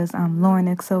I'm Lauren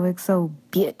XOXO,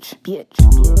 bitch. Living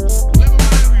my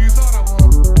life who you thought I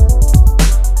was.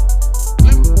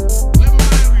 Living my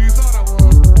life who you thought I was.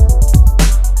 Living my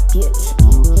life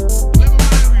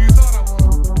who you thought I was.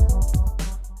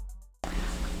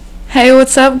 Hey,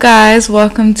 what's up, guys?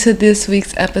 Welcome to this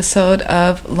week's episode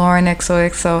of Lauren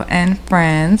XOXO and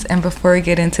Friends. And before we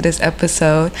get into this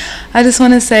episode, I just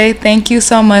want to say thank you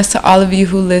so much to all of you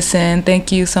who listen.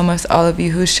 Thank you so much to all of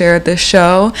you who shared the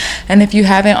show. And if you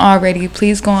haven't already,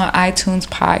 please go on iTunes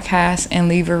podcast and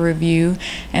leave a review.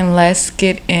 And let's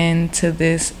get into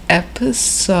this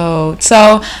episode.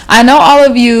 So I know all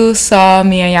of you saw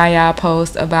me and Yaya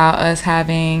post about us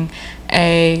having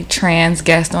a trans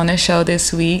guest on the show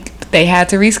this week. They had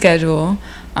to reschedule.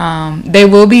 They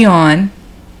will be on.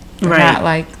 They're not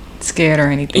like scared or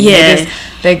anything. Yeah.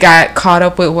 They got caught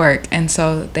up with work, and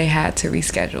so they had to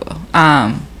reschedule.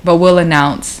 But we'll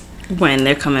announce when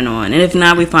they're coming on, and if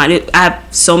not, we find it. I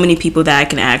have so many people that I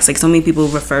can ask. Like, so many people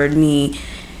referred me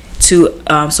to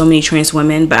so many trans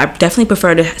women, but I definitely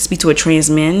prefer to speak to a trans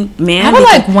man. I would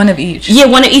like one of each. Yeah,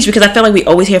 one of each, because I feel like we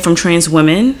always hear from trans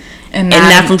women and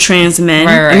not from trans men.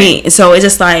 Right. I mean, so it's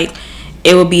just like,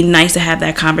 it would be nice to have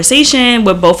that conversation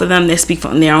with both of them that speak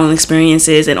from their own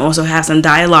experiences and also have some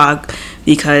dialogue,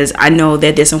 because I know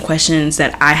that there's some questions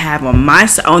that I have on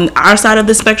our side of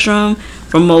the spectrum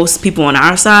from most people on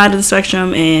our side of the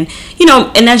spectrum, and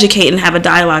educate and have a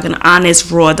dialogue, an honest,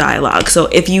 raw dialogue. So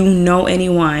if you know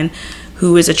anyone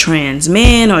who is a trans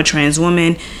man or a trans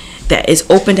woman that is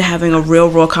open to having a real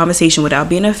raw conversation without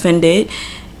being offended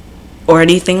or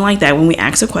anything like that, when we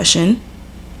ask a question,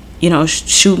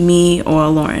 shoot me or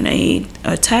Lauren a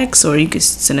text, or you could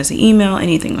send us an email,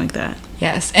 anything like that.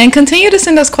 Yes, and continue to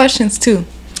send us questions too,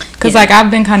 because I've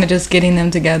been kind of just getting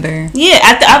them together. Yeah,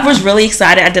 I was really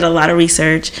excited. I did a lot of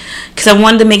research because I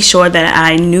wanted to make sure that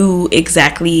I knew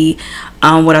exactly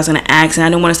what I was going to ask, and I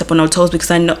didn't want to step on no toes, because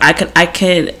I know I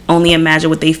could only imagine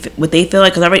what they feel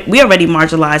like, because we already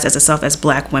marginalized as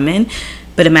Black women.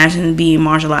 But imagine being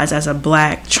marginalized as a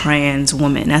Black trans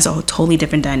woman. That's a totally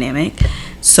different dynamic.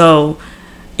 So,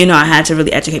 I had to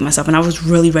really educate myself, and I was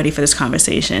really ready for this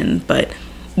conversation. But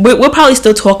we'll probably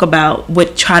still talk about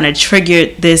what trying to trigger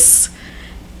this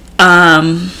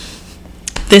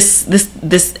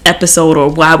this episode, or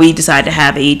why we decided to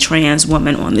have a trans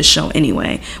woman on the show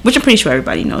anyway, which I'm pretty sure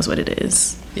everybody knows what it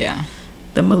is. Yeah.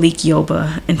 The Malik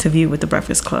Yoba interview with The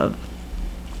Breakfast Club.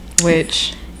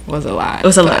 Which was a lot. It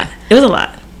was a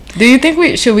lot. Do you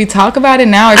think should we talk about it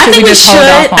now, or should we just hold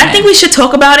off on it? I think we should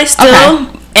talk about it still.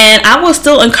 Okay. And I will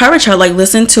still encourage her,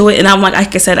 listen to it. And I'm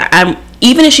like I said,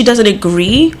 even if she doesn't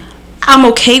agree, I'm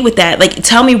okay with that.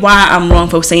 Tell me why I'm wrong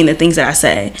for saying the things that I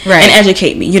say, right? And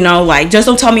educate me. Just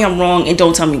don't tell me I'm wrong and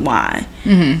don't tell me why.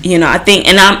 Mm-hmm. I think,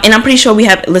 and I'm pretty sure we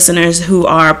have listeners who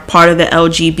are part of the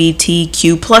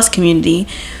LGBTQ plus community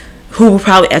who will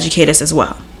probably educate us as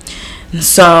well.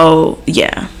 So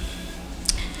yeah.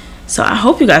 So I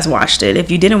hope you guys watched it. If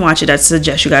you didn't watch it, I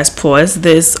suggest you guys pause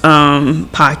this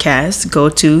podcast, go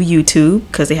to YouTube,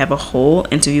 because they have a whole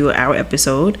interview, an hour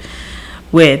episode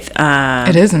with.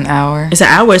 It is an hour. It's an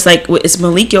hour. It's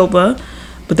Malik Yoba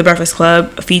with The Breakfast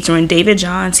Club, featuring David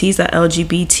Johns. He's an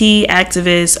LGBT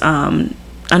activist.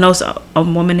 I know it's a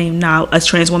woman named Nala, a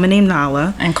trans woman named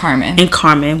Nala, and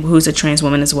Carmen, who's a trans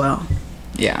woman as well.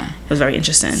 Yeah, it was very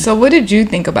interesting. So what did you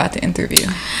think about the interview?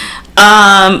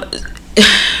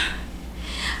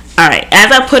 All right,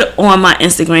 as I put on my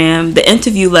Instagram, the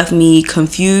interview left me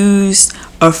confused,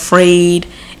 afraid,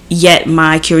 yet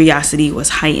my curiosity was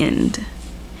heightened.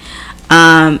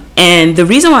 And the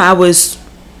reason why I'm going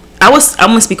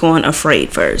to speak on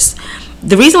afraid first.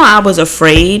 The reason why I was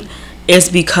afraid is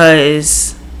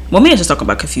because, maybe I just talk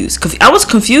about confused. I was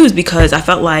confused because I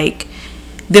felt like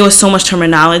there was so much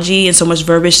terminology and so much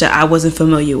verbiage that I wasn't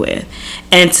familiar with.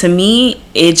 And to me,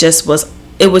 it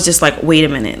was just like, wait a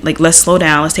minute, let's slow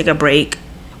down, let's take a break,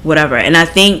 whatever. And I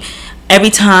think every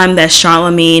time that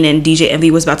Charlamagne and DJ Envy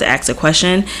was about to ask a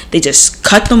question, they just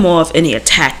cut them off and they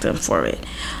attacked them for it.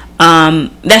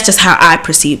 That's just how I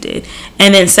perceived it.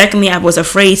 And then secondly, I was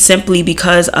afraid simply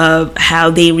because of how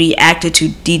they reacted to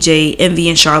DJ Envy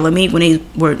and Charlamagne when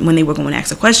they were going to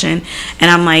ask a question.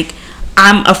 And I'm like,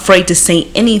 I'm afraid to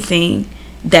say anything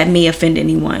that may offend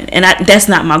anyone, and that's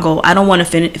not my goal. I don't want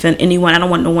to offend anyone. I don't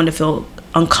want no one to feel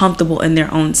uncomfortable in their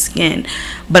own skin,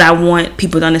 but I want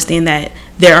people to understand that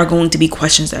there are going to be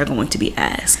questions that are going to be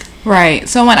asked. Right.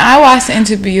 So when I watched the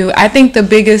interview, I think the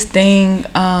biggest thing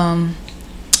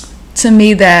to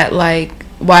me that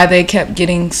why they kept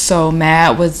getting so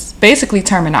mad was basically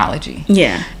terminology.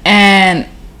 Yeah. And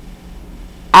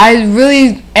I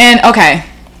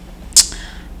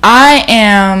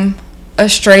am a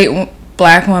straight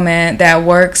black woman that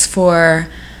works for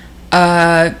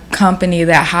a company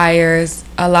that hires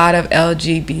a lot of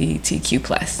LGBTQ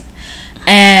plus.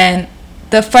 And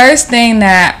the first thing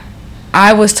that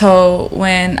I was told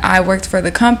when I worked for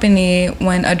the company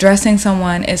when addressing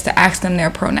someone is to ask them their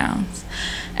pronouns.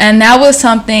 And that was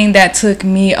something that took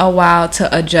me a while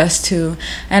to adjust to.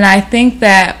 And I think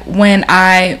that when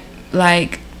I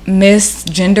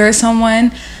misgender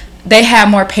someone, they had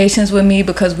more patience with me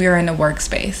because we were in a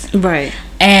workspace. Right.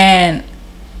 And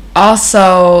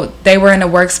also they were in a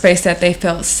workspace that they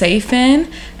felt safe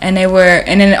in, and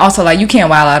then also you can't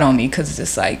wild out on me because it's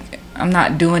just I'm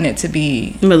not doing it to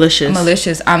be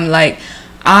malicious. I'm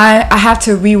I have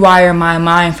to rewire my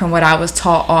mind from what I was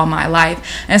taught all my life,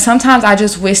 and sometimes I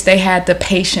just wish they had the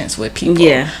patience with people.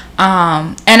 Yeah.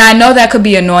 And I know that could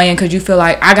be annoying because you feel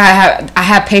like I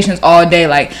have patience all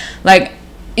day.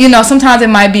 Sometimes it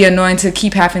might be annoying to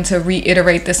keep having to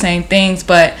reiterate the same things,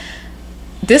 but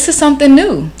this is something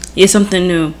new. It's something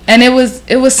new. And it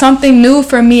was something new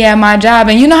for me at my job.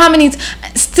 And you know how many,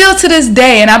 still to this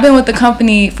day, and I've been with the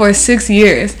company for 6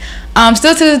 years,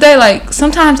 still to this day,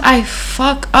 sometimes I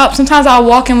fuck up. Sometimes I'll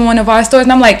walk in one of our stores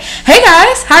and I'm like, hey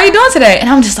guys, how are you doing today? And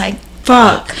I'm just like,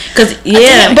 fuck. Cause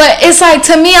yeah. But it's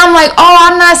to me, I'm like, oh,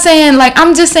 I'm not saying,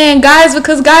 I'm just saying guys,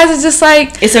 because guys is just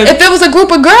if it was a group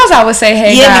of girls, I would say,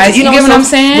 hey guys. You get what I'm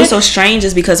saying? What's so strange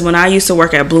is because when I used to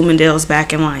work at Bloomingdale's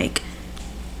back in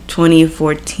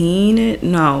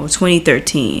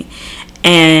 2013,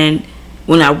 and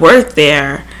when I worked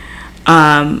there,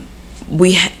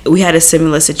 we had a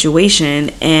similar situation,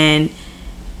 and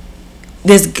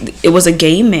it was a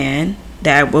gay man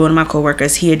that one of my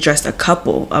coworkers, he addressed a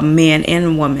couple, a man and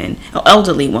a woman, an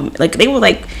elderly woman. They were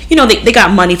they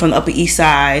got money from the Upper East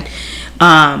Side,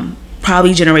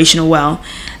 probably generational wealth,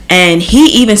 and he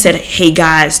even said, hey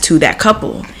guys, to that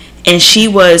couple. And she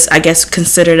was, I guess,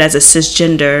 considered as a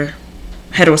cisgender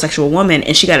heterosexual woman,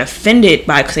 and she got offended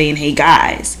by saying, hey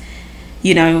guys,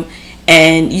 and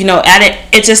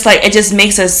it just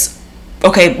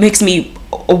makes me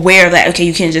aware that,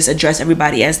 you can't just address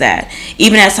everybody as that.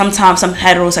 Even as sometimes some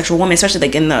heterosexual women, especially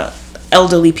in the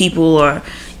elderly people, or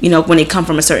when they come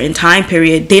from a certain time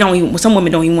period, some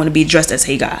women don't even want to be addressed as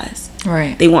hey guys.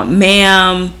 Right. They want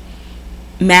ma'am,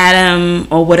 madam,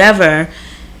 or whatever.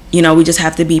 We just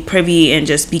have to be privy and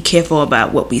just be careful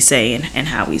about what we say and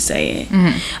how we say it.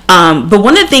 Mm-hmm. But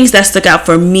one of the things that stuck out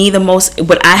for me the most,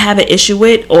 what I have an issue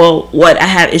with, or what I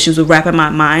have issues with wrapping my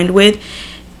mind with,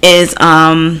 is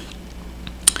all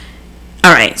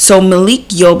right. So Malik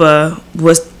Yoba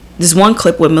was this one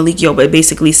clip with Malik Yoba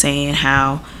basically saying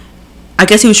how, I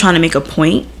guess he was trying to make a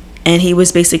point, and he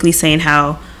was basically saying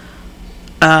how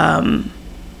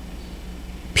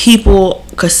people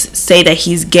could say that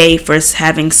he's gay for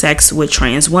having sex with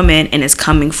trans women, and it's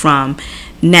coming from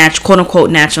quote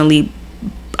unquote naturally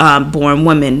born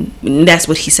women. And that's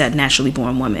what he said, naturally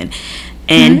born women.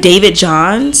 And mm-hmm. David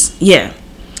Johns, yeah.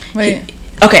 Wait.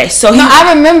 Okay, so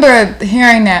I remember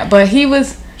hearing that, but he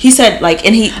said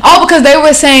because they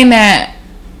were saying that,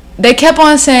 they kept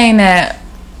on saying that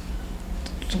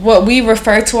what we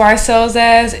refer to ourselves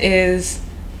as is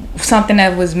something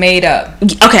that was made up.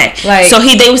 Okay, so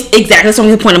exactly, that's the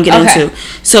only point I'm getting into.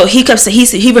 So he kept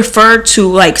saying, he referred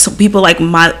to some people like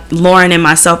Lauren and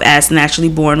myself as naturally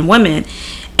born women,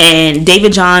 and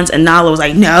David Johns and Nala was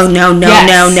like, no,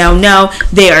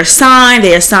 they are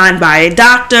signed by a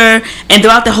doctor. And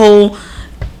throughout the whole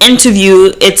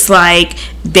interview, it's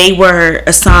they were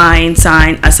assigned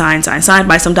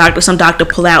by some doctor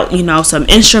pull out some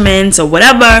instruments or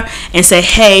whatever and say,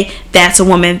 hey, that's a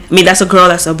woman, that's a girl,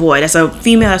 that's a boy, that's a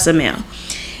female, that's a male.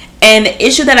 And the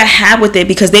issue that I have with it,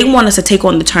 because they want us to take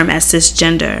on the term as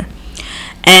cisgender,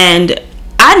 and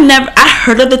I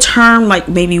heard of the term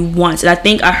maybe once, and I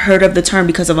think I heard of the term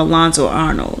because of Alonzo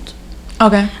Arnold.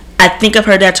 Okay. I think I've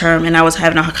heard that term, and I was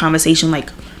having a conversation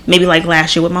maybe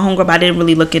last year with my homegirl, but I didn't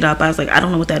really look it up. I was I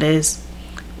don't know what that is,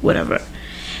 whatever.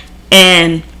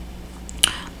 And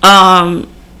I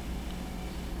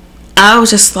was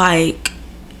just the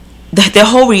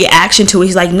whole reaction to it,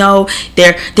 he's no,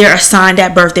 they're assigned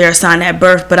at birth,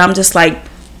 but I'm just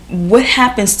what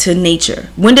happens to nature?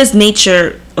 When does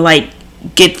nature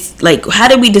how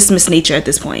do we dismiss nature at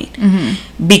this point?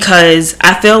 Mm-hmm. Because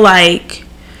I feel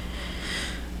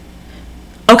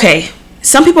okay,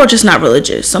 some people are just not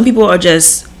religious. Some people are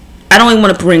just, I don't even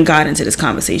want to bring God into this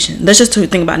conversation. Let's just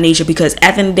think about nature, because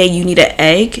at the end of the day, you need an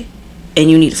egg and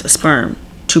you need a sperm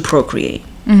to procreate.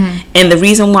 Mm-hmm. And the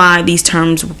reason why these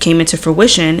terms came into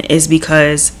fruition is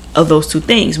because of those two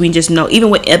things. We just know, even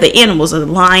with other animals, a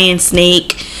lion,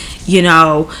 snake,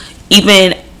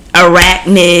 even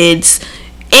arachnids,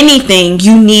 anything,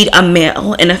 you need a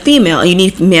male and a female. You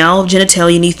need male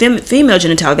genitalia, you need female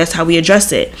genitalia. That's how we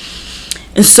address it.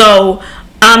 And so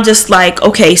I'm just like,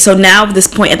 okay, so now at this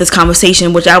point at this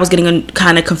conversation, which I was getting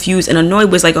kind of confused and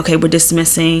annoyed, was like, okay, we're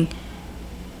dismissing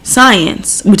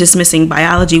science, we're dismissing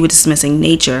biology, we're dismissing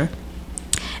nature.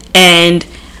 And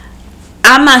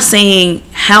I'm not saying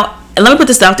how, let me put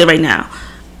this out there right now.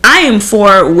 I am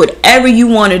for whatever you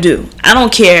want to do. I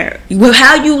don't care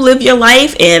how you live your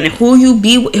life, and who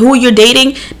you're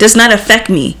dating does not affect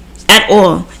me at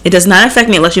all. It does not affect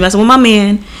me unless you're messing with my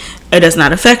man. It does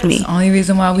not affect me. It's the only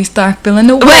reason why we start feeling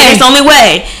the way. Right, it's the only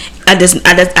way.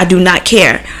 I do not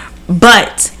care.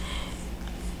 But,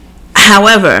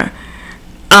 however,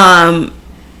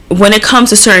 when it comes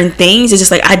to certain things, it's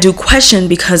just like I do question,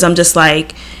 because I'm just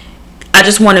like, I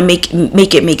just want to make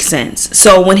it make sense.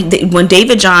 So when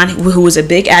David John, who was a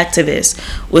big activist,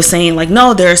 was saying like,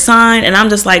 no, they're assigned, and I'm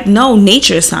just like, no,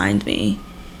 nature assigned me.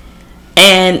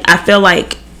 And I feel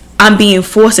like I'm being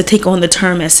forced to take on the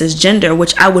term as cisgender,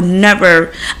 which I'm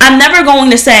never going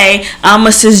to say I'm a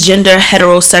cisgender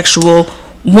heterosexual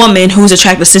woman who's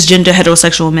attracted to cisgender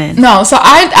heterosexual men. No, so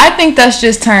I think that's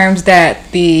just terms that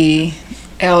the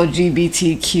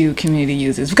LGBTQ community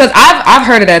uses, because I've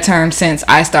heard of that term since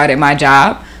I started my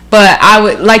job. But I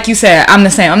would, like you said, I'm the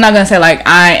same. I'm not gonna say like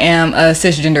I am a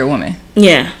cisgender woman.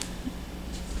 Yeah,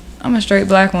 I'm a straight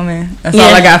black woman. That's Yeah.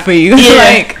 all I got for you. Yeah.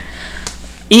 Like,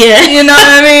 yeah, you know what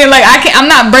I mean? Like I'm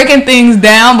not breaking things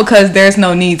down because there's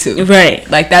no need to. right.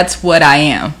 Like that's what I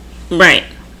am. Right.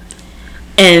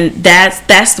 And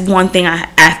that's one thing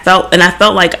I felt, and I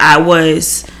felt like I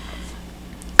was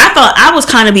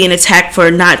kind of being attacked for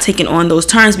not taking on those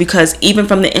terms, because even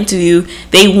from the interview,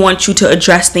 they want you to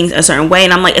address things a certain way,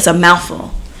 and I'm like, it's a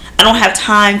mouthful. I don't have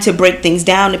time to break things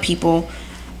down to people.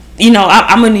 You know,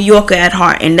 I'm a New Yorker at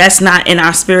heart, and that's not in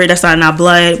our spirit, that's not in our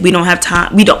blood. We don't have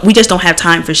time. We just don't have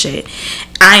time for shit.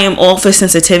 I am all for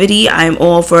sensitivity. I am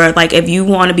all for, like, if you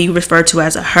want to be referred to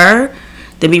as a her,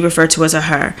 then be referred to as a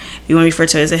her. If you want to be referred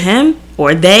to as a him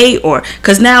or they, or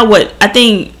because now what I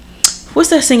think,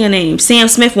 what's that singer name? Sam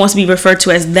Smith wants to be referred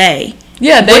to as they.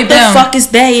 Yeah, they, what them. the fuck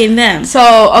is they and them?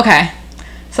 So okay,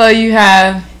 so you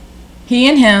have he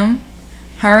and him,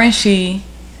 her and she,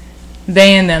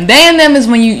 they and them. They and them is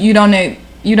when you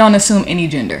don't assume any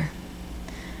gender,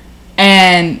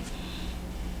 and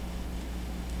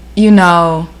you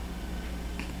know.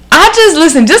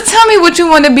 Just tell me what you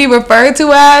want to be referred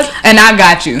to as, and I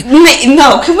got you.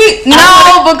 No, can we?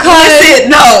 No,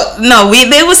 because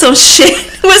there was some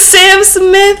shit with Sam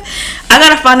Smith. I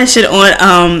gotta find this shit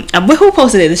on who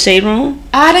posted it? The Shade Room.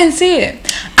 I didn't see it.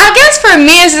 I guess for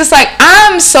me, it's just like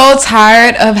I'm so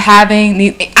tired of having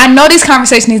these. I know these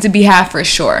conversations need to be had for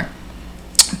sure,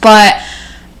 but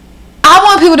I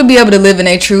want people to be able to live in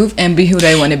their truth and be who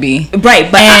they want to be.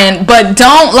 Right, but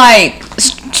don't like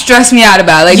stress me out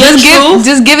about it. Like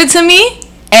just give it to me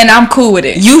and I'm cool with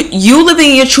it. You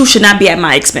living your truth should not be at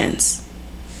my expense.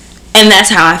 And that's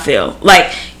how I feel.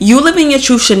 Like, you living your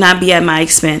truth should not be at my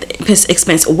expense,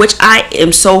 which I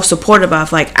am so supportive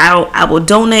of. Like, I will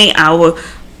donate, I will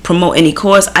promote any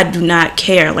cause. I do not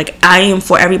care. Like, I am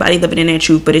for everybody living in their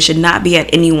truth, but it should not be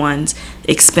at anyone's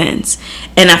expense.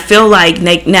 And I feel like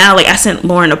now, like, I sent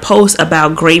Lauren a post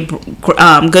about Good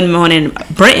Morning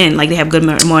Britain. Like, they have Good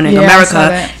Morning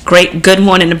America, great Good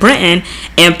Morning to Britain,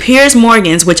 and Piers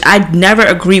Morgan's, which I never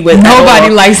agree with.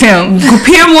 Nobody likes him.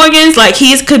 Piers Morgan's, like,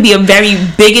 could be a very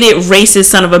bigoted, racist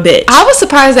son of a bitch. I was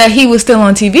surprised that he was still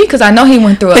on TV, because I know he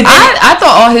went through it. I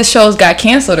thought all his shows got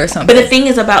canceled or something. But the thing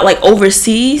is about, like,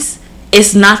 overseas,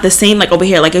 it's not the same like over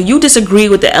here. Like, if you disagree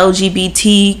with the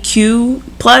LGBTQ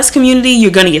plus community,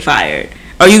 you're gonna get fired,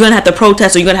 or you're gonna have to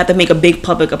protest, or you're gonna have to make a big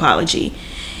public apology.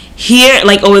 Here,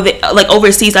 like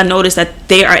overseas, I noticed that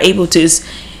they are able to.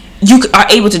 You are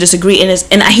able to disagree,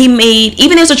 and he made,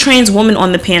 even there's a trans woman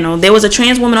on the panel. There was a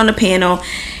trans woman on the panel.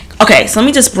 Okay, so let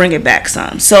me just bring it back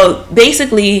some. So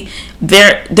basically,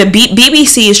 the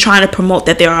BBC is trying to promote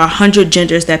that there are 100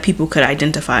 genders that people could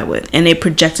identify with, and they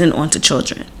projected it onto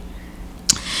children.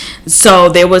 So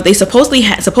they supposedly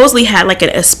had like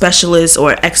a specialist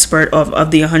or expert of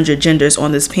the 100 genders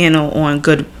on this panel on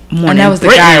Good Morning. And that was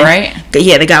Britain. the guy, right?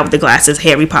 Yeah, the guy with the glasses,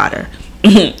 Harry Potter.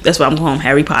 That's what I'm calling him,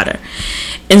 Harry Potter.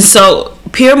 And so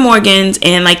Piers Morgan's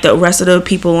and like the rest of the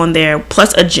people on there,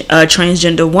 plus a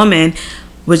transgender woman,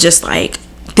 was just like,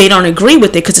 they don't agree with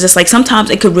it, because it's just like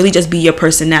sometimes it could really just be your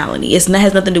personality. It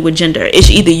has nothing to do with gender. It's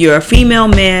either you're a female,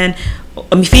 male,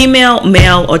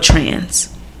 or trans.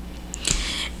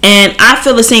 And I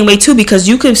feel the same way too, because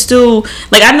you can still,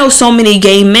 like, I know so many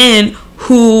gay men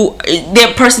who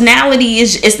their personality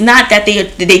is, it's not that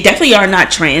they definitely are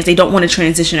not trans. They don't want to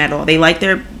transition at all. They like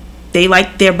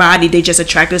their body. They just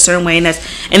attract a certain way, and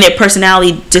their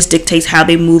personality just dictates how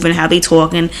they move and how they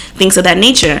talk and things of that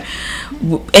nature.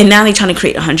 And now they're trying to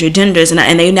create 100 genders,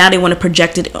 and they want to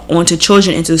project it onto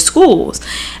children, into schools.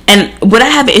 And what I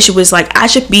have an issue with is, like, I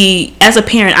should be, as a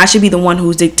parent, I should be the one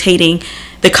who's dictating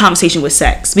the conversation with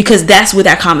sex, because that's what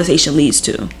that conversation leads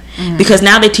to. Mm-hmm. Because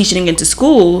now they're teaching it into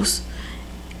schools,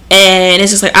 and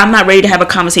it's just like, I'm not ready to have a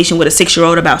conversation with a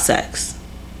 6-year-old about sex.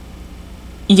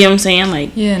 You get what I'm saying?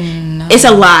 Like, yeah, no. It's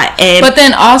a lot. But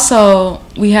then also,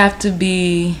 we have to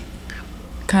be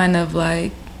kind of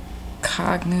like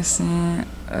cognizant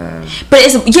of... but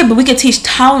we can teach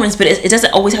tolerance, but it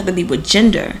doesn't always have to be with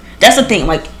gender. That's the thing.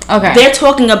 Like, okay, they're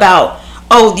talking about,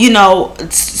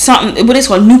 something, what is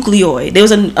called nucleoid. There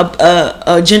was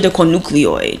a gender called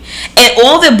nucleoid, and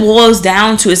all that boils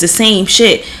down to is the same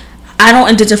shit. I don't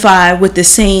identify with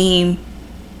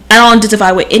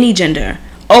any gender.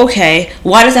 Okay,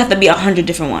 why does it have to be 100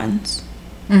 different ones?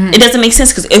 Mm-hmm. It doesn't make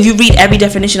sense, because if you read every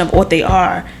definition of what they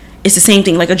are, it's the same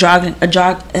thing. Like androgynous.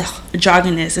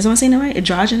 Is someone saying that right?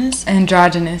 Androgynous.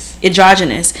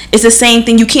 It's the same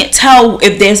thing. You can't tell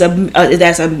if there's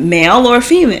a male or a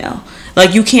female.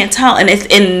 Like, you can't tell, and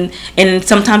and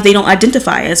sometimes they don't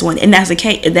identify as one, and that's the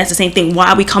case. That's the same thing.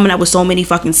 Why are we coming up with so many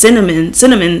fucking synonyms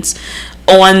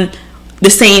on the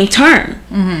same term?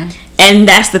 Mm-hmm. And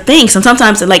that's the thing. So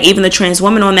sometimes, like, even the trans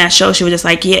woman on that show, she was just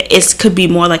like, yeah, it could be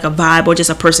more like a vibe or just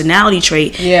a personality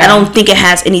trait. Yeah. I don't think it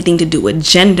has anything to do with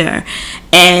gender.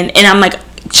 And I'm like,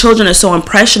 children are so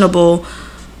impressionable.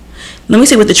 Let me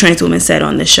see what the trans woman said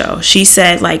on the show. She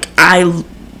said, like, I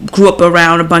grew up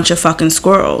around a bunch of fucking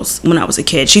squirrels when I was a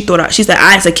kid. She said,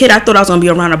 as a kid, I thought I was going to be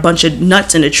around a bunch of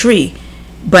nuts in a tree.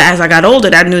 But as I got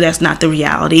older, I knew that's not the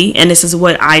reality. And this is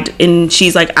what and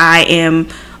she's like, I am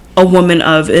a woman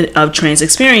of trans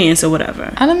experience or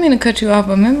whatever. I don't mean to cut you off,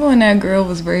 but remember when that girl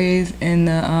was raised in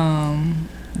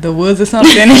the woods or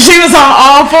something, and she was on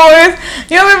all fours?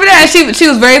 You don't remember that? She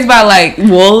was raised by, like,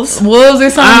 wolves or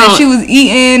something that she was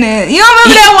eating, and you don't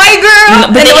remember that white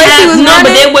girl?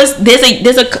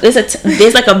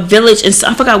 There's like a village in,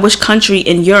 I forgot which country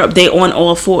in Europe, they on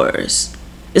all fours.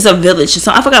 It's a village.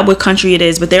 So I forgot what country it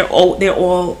is, but they're all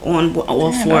on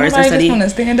all fours. I just want to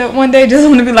stand up one day, just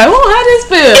want to be like, oh, how this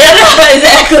feel?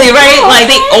 Exactly, right? Like,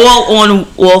 they all on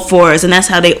all fours, and that's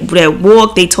how they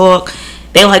walk, they talk.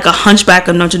 They're like a hunchback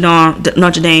of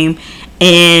Notre Dame,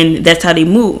 and that's how they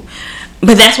move.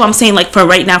 But that's what I'm saying. Like, for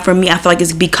right now, for me, I feel like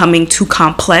it's becoming too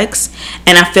complex,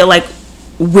 and I feel like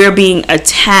we're being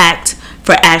attacked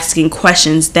for asking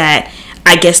questions that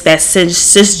I guess that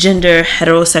cisgender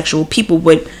heterosexual people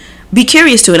would be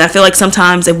curious to. And I feel like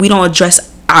sometimes if we don't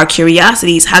address our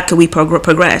curiosities, how can we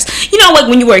progress? You know, like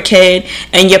when you were a kid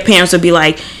and your parents would be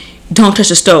like, don't touch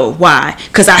the stove. Why?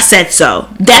 Because I said so.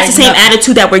 That's the same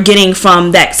attitude that we're getting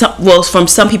from from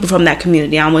some people from that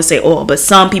community. I don't want to say all, but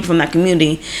some people from that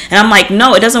community. And I'm like,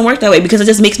 no, it doesn't work that way, because it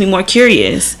just makes me more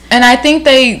curious. And I think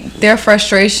their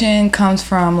frustration comes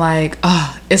from, like,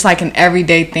 it's like an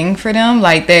everyday thing for them.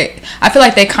 Like, I feel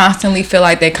like they constantly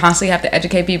have to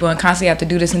educate people and constantly have to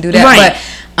do this and do that. Right. But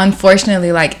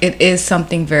unfortunately, like, it is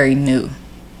something very new.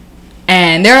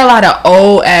 And there are a lot of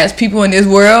old ass people in this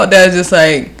world that are just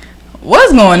like,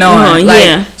 what's going on?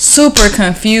 Like, super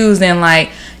confused, and like,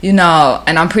 you know,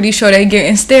 and I'm pretty sure they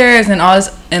getting stares and all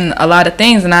this and a lot of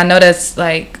things, and I know that's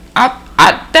like,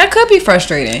 that could be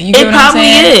frustrating. You get what I'm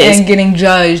saying? It probably is. And getting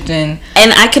judged, and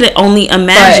I could only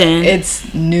imagine. But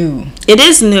it's new. It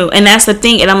is new, and that's the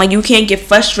thing. And I'm like, you can't get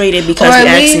frustrated because of the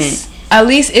accent. At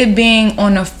least it being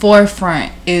on the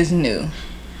forefront is new,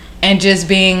 and just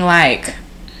being like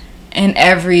in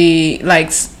every,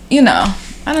 like, you know.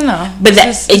 I don't know, but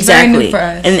that's exactly very new for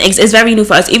us. And it's very new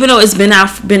for us, even though it's been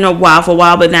a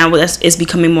while, but now it's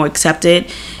becoming more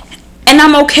accepted, and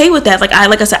I'm okay with that. Like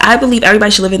I said, I believe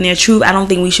everybody should live in their truth. I don't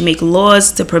think we should make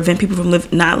laws to prevent people from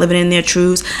not living in their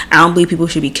truths. I don't believe people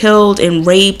should be killed and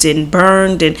raped and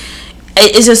burned, and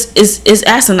it's just it's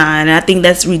asinine, and I think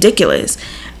that's ridiculous.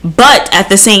 But at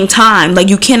the same time, like,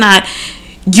 you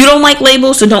don't like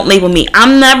labels, so don't label me.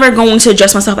 I'm never going to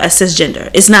address myself as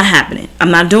cisgender. It's not happening. I'm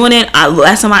not doing it.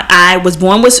 Last time I was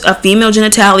born with a female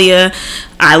genitalia.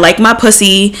 I like my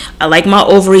pussy. I like my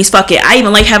ovaries. Fuck it. I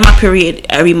even like having my period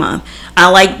every month.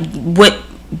 I like what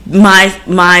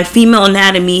my female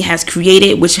anatomy has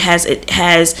created, which has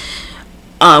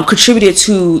contributed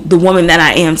to the woman that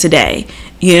I am today.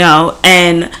 You know,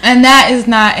 and that is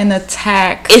not an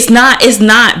attack. It's not.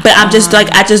 But I'm just like,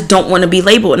 I just don't want to be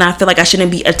labeled, and I feel like I shouldn't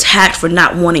be attacked for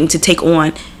not wanting to take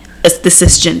on the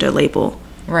cisgender label.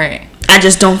 Right. I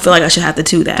just don't feel like I should have to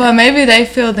do that. But maybe they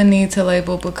feel the need to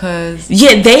label because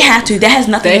yeah, they have to. That has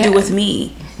nothing to do with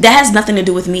me. That has nothing to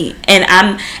do with me.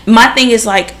 And my thing is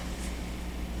like,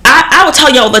 I will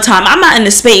tell you all the time, I'm not in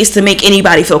the space to make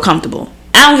anybody feel comfortable.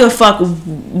 I don't give a fuck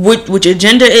what your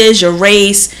gender is, your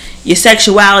race, your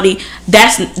sexuality.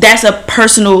 That's a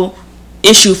personal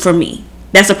issue for me.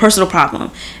 That's a personal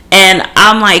problem. And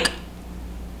I'm like,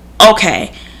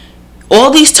 okay,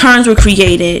 all these terms were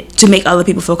created to make other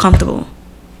people feel comfortable.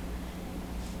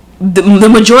 The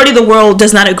majority of the world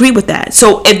does not agree with that.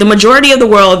 So if the majority of the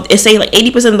world is saying like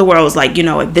 80% of the world is like, you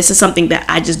know, if this is something that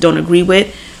I just don't agree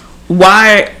with,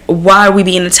 why are we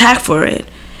being attacked for it?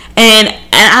 And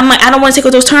I'm like, I don't want to take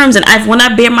up those terms. And when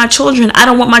I bear my children, I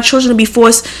don't want my children to be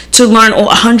forced to learn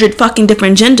 100 fucking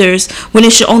different genders when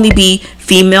it should only be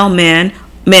female, man,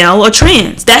 male, or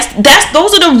trans. That's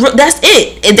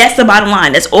it. And that's the bottom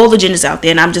line. That's all the genders out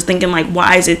there. And I'm just thinking like,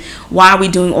 why are we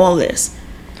doing all this?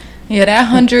 Yeah,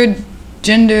 that 100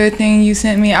 gender thing you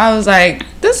sent me, I was like,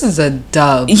 this is a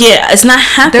dub. Yeah, it's not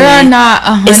happening. There are not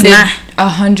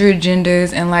 100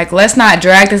 genders, and like, let's not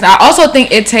drag this. I also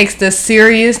think it takes the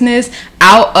seriousness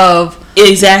out of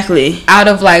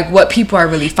like what people are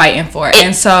really fighting for.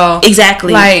 And so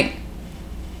exactly, like,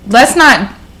 let's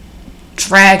not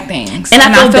drag things. And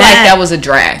I feel like that was a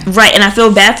drag, right? And I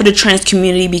feel bad for the trans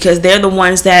community because they're the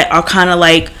ones that are kind of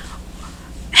like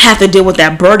have to deal with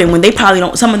that burden when they probably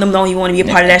don't. Some of them don't even want to be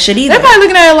a part of that shit either. They're probably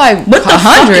looking at it like, what the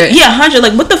 100? Yeah, 100.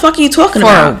 Like, what the fuck are you talking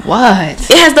about? For what?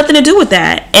 It has nothing to do with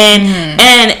that.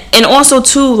 And also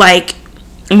too, like,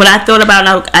 when I thought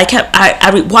about it,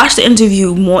 I watched the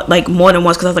interview more than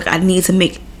once because I was like, I need to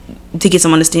get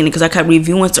some understanding because I kept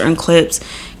reviewing certain clips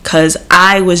because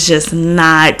I was just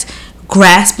not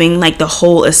grasping like the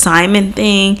whole assignment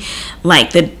thing,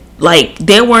 like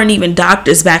there weren't even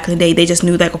doctors back in the day. They just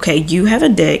knew like, okay, you have a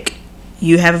dick,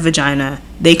 you have a vagina,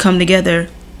 they come together,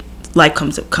 life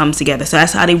comes together. So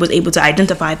that's how they was able to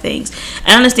identify things.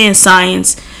 I understand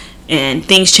science and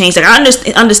things change. Like I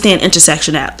understand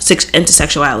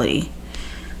intersexuality.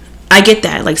 I get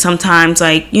that. Like sometimes,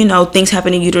 like, you know, things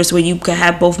happen in uterus where you could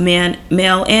have both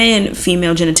male and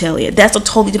female genitalia. That's a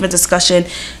totally different discussion.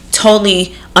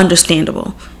 Totally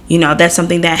understandable. You know, that's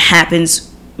something that happens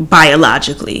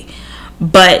biologically.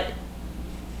 But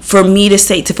for you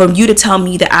to tell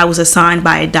me that I was assigned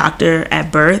by a doctor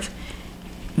at birth,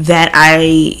 that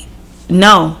I'm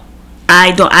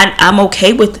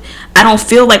okay with. I don't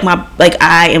feel like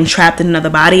I am trapped in another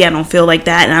body. I don't feel like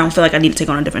that, and I don't feel like I need to take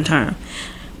on a different term.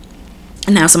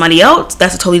 And now somebody else,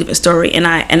 that's a totally different story, and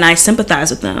I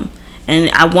sympathize with them.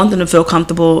 And I want them to feel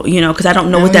comfortable, you know, because I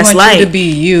don't know what that's like. You to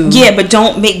be you. Yeah, but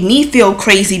don't make me feel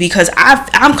crazy because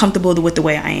I'm comfortable with the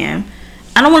way I am.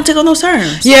 I don't want to take on those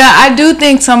terms. Yeah, I do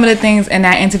think some of the things in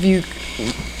that interview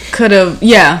could have,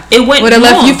 would have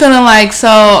left you feeling like,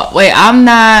 so wait, I'm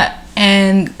not,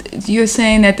 and you're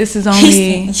saying that this is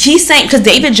only. He's saying because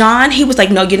David John, he was like,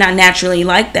 no, you're not naturally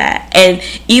like that. And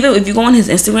even if you go on his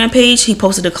Instagram page, he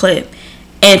posted a clip.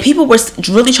 And people were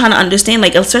really trying to understand,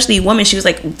 like, especially women. She was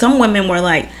like, some women were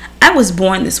like, I was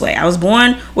born this way. I was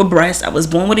born with breasts. I was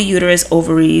born with a uterus,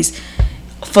 ovaries,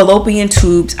 fallopian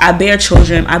tubes. I bear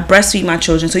children. I breastfeed my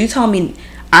children. So you telling me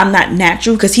I'm not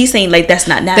natural? Because he's saying, like, that's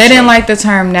not natural. They didn't like the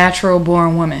term natural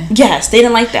born woman. Yes, they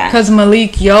didn't like that. Because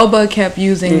Malik Yoba kept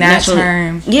using that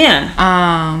term.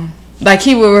 Yeah. Like,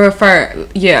 he would refer,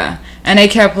 And they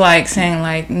kept, like, saying,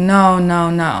 like, no.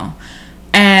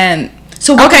 And...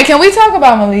 So okay, can we talk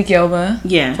about Malik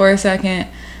Yoba for a second?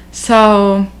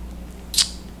 So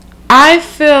I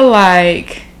feel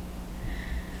like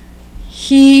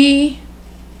he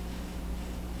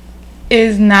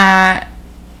is not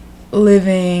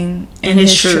living in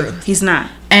his truth. He's not.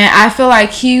 And I feel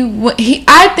like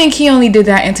I think he only did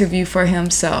that interview for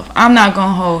himself. I'm not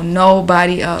gonna hold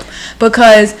nobody up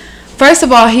because first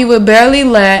of all, he would barely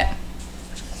let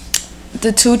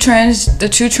the two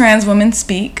trans women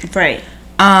speak. Right.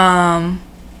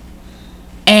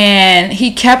 And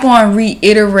he kept on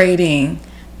reiterating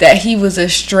that he was a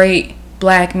straight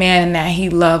black man and that he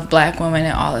loved black women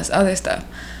and all this other stuff.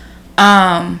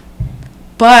 But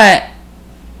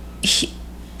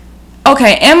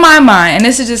in my mind, and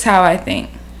this is just how I think,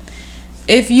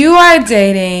 if you are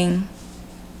dating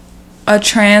a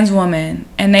trans woman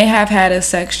and they have had a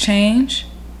sex change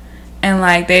and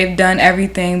like they've done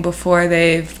everything before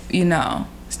they've, you know,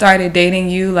 started dating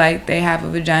you, like they have a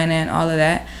vagina and all of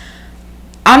that,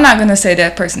 I'm not gonna say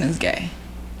that person is gay.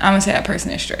 I'm gonna say that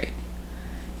person is straight.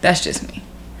 That's just me.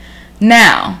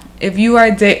 Now, if you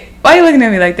are why are you looking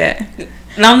at me like that?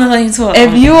 No, I'm not letting you talk.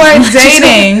 If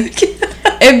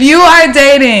you are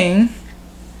dating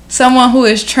someone who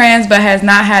is trans but has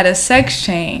not had a sex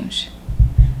change,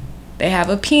 they have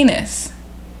a penis.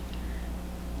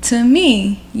 To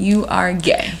me, you are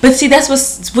gay. But see, that's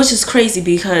which is crazy,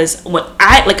 because when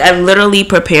I literally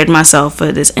prepared myself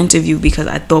for this interview because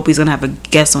I thought we was gonna have a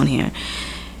guest on here.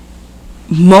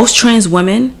 Most trans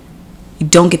women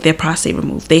don't get their prostate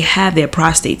removed. They have their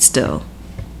prostate still.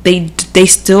 They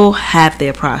still have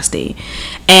their prostate.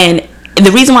 And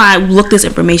the reason why I looked this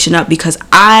information up, because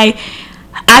I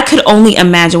could only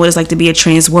imagine what it's like to be a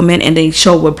trans woman and they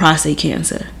show with prostate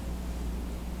cancer.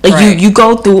 Like, right. you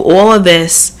go through all of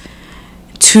this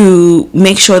to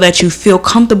make sure that you feel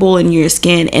comfortable in your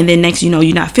skin, and then next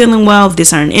you're not feeling well, if there's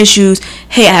certain issues.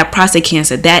 Hey, I have prostate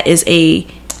cancer. That is a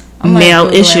male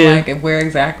issue. Like, where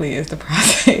exactly is the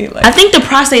prostate? Like, I think the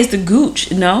prostate is the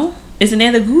gooch. No, isn't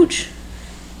there the gooch?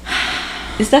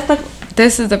 Is that like,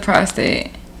 this is the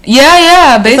prostate?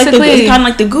 Yeah, basically. It's kind of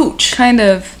like the gooch. Kind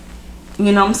of.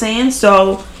 You know what I'm saying?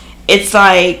 So it's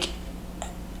like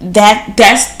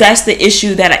that's the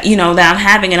issue that that I'm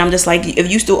having, and I'm just like,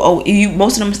 if you still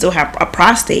most of them still have a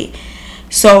prostate.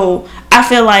 So I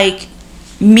feel like,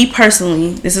 me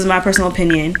personally, this is my personal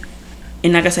opinion,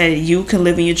 and like I said, you can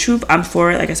live in your truth. I'm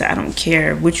for it. Like I said, I don't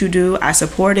care what you do. I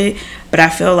support it. But I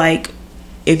feel like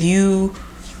if you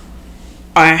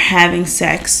are having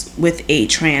sex with a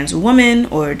trans woman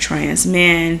or a trans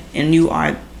man, and you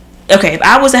are if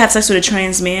I was to have sex with a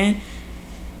trans man,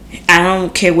 I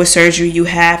don't care what surgery you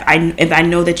have. If I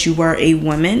know that you were a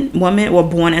woman or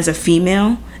born as a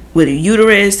female with a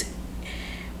uterus,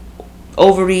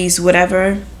 ovaries,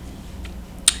 whatever,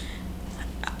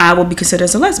 I will be considered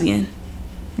as a lesbian.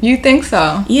 You think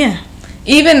so? Yeah.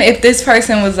 Even if this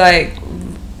person was like,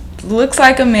 looks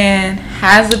like a man,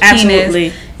 has a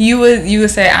Absolutely. penis, you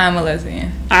would say, I'm a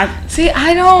lesbian. I feel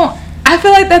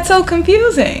like that's so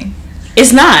confusing.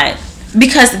 It's not.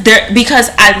 Because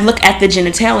I look at the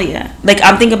genitalia. Like,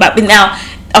 I'm thinking about now.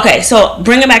 Okay, so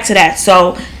bring it back to that.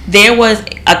 So there was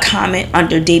a comment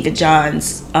under David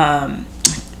John's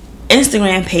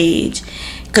Instagram page.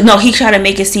 No, he tried to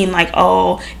make it seem like,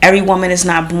 oh, every woman is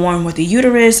not born with a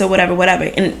uterus or whatever.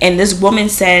 And this woman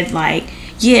said, like,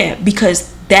 yeah,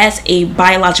 because that's a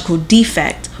biological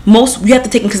defect. You have to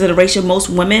take in consideration, most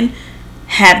women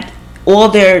have all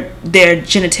their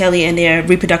genitalia and their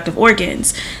reproductive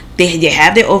organs. They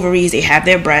have their ovaries, they have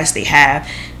their breasts, they have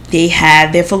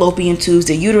their fallopian tubes,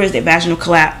 their uterus, their vaginal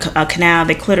canal,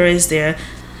 their clitoris, their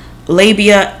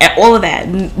labia, all of that.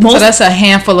 So that's a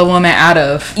handful of women out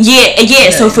of. Yeah.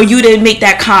 So for you to make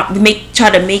that try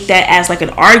to make that as like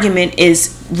an argument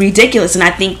is ridiculous, and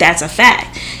I think that's a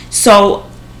fact. So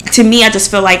to me, I just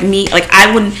feel like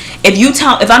I wouldn't.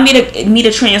 If I meet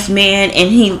a trans man and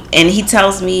he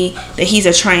tells me that he's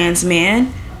a trans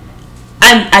man,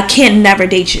 I can't never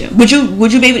date you. Would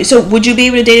you be able? So would you be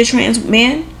able to date a trans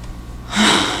man?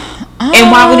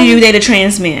 And why would you date a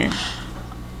trans man?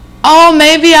 Oh,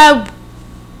 maybe I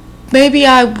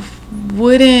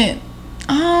wouldn't.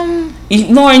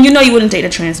 Lauren, you wouldn't date a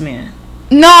trans man.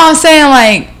 No, I'm saying,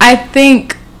 like, I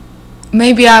think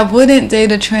maybe I wouldn't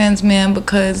date a trans man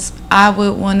because I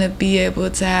would want to be able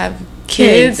to have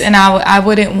kids, and I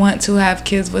wouldn't want to have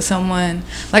kids with someone,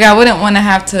 like, I wouldn't want to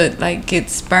have to, like, get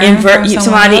sperm from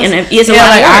somebody else. And it's a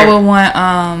lot of work. I would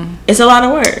want it's a lot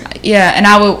of work. Yeah, and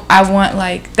I want,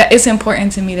 like, that. It's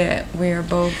important to me that we're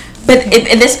both. But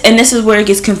this is where it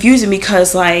gets confusing,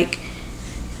 because at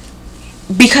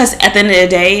the end of the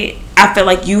day, I feel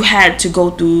like you had to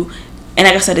go through, and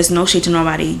like I said, there's no shade to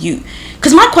nobody.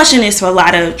 Because my question is for a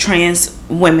lot of trans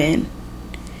women,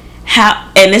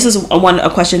 and this is a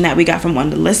question that we got from one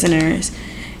of the listeners,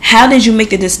 how did you make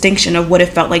the distinction of what it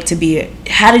felt like to be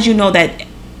how did you know that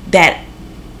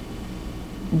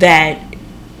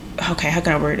okay, how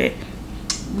can I word it?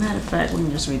 Matter of fact, let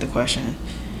me just read the question.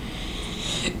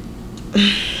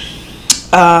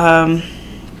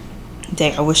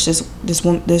 Dang, I wish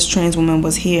this trans woman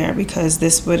was here, because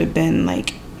this would have been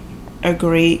like a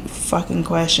great fucking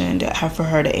question for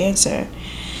her to answer.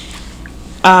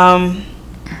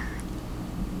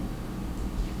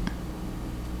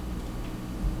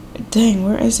 Dang,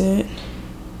 where is it?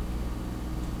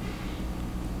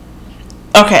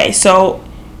 Okay, so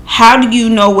how do you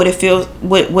know what it feels,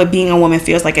 what being a woman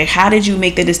feels like? How did you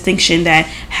make the distinction that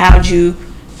how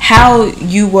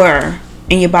you were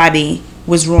in your body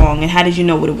was wrong, and how did you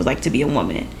know what it was like to be a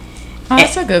woman? Oh,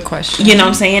 that's a good question. You know what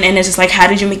I'm saying? And it's just like, how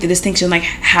did you make the distinction, like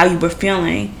how you were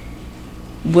feeling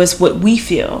was what we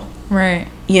feel, right?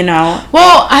 You know?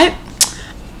 Well,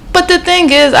 but the thing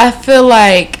is, I feel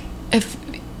like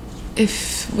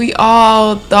if we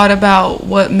all thought about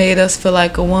what made us feel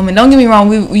like a woman, don't get me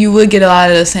wrong, you would get a lot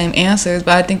of the same answers,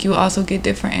 but I think you also get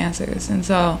different answers. And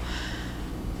so,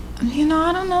 you know,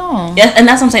 I don't know. Yeah, and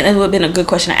that's what I'm saying. That would have been a good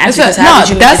question to ask. That's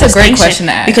a great question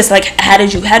to ask. Because, like, how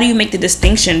do you make the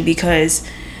distinction? Because,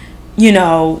 you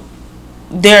know,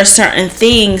 there are certain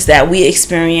things that we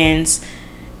experience.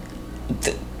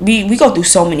 We go through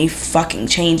so many fucking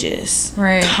changes,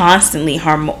 right? Constantly,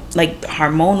 hormonal, like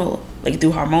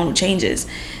through hormonal changes,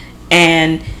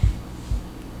 and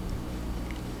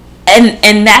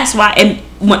that's why. And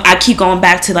when I keep going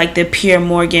back to like the Pierre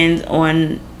Morgan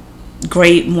on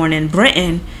Great Morning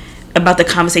Britain about the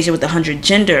conversation with the 100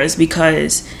 genders,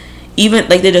 because even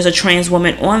like there's a trans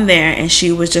woman on there, and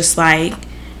she was just like,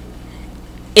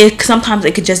 sometimes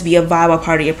it could just be a vibe or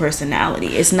part of your personality.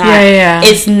 It's not. Yeah.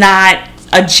 It's not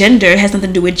a gender. It has nothing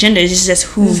to do with gender. It's just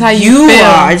who you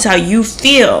are. It's how you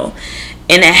feel,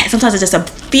 and sometimes it's just a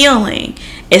feeling.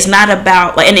 It's not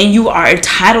about like, and you are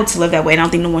entitled to live that way. And I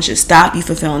don't think no one should stop you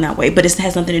from feeling that way. But it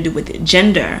has nothing to do with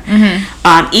gender.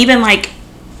 Mm-hmm. Even like,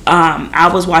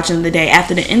 I was watching the day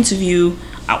after the interview.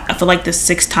 I feel like the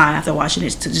 6th time after watching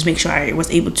it to just make sure I was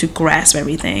able to grasp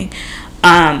everything.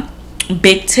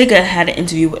 Big Tigger had an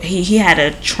interview. He had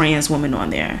a trans woman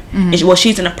on there. Mm-hmm. And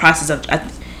she's in the process of.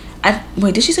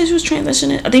 Wait, did she say she was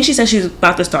transitioning? I think she said she was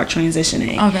about to start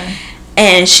transitioning. Okay.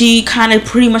 And she kind of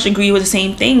pretty much agreed with the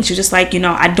same thing. She was just like, you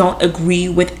know, I don't agree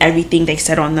with everything they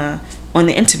said on the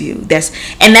interview. That's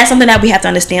something that we have to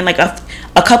understand. Like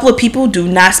a couple of people do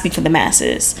not speak for the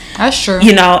masses. That's true.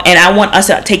 You know, and I want us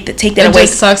to take that away. It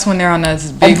just sucks when they're on a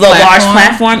big large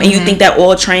platform, and mm-hmm. you think that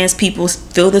all trans people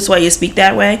feel this way or speak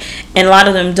that way, and a lot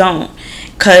of them don't.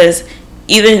 Because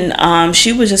even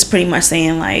she was just pretty much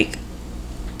saying like,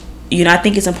 you know, I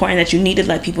think it's important that you need to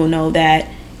let people know that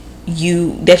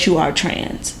you are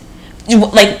trans.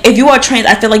 Like, if you are trans,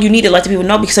 I feel like you need to let the people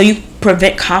know, because so you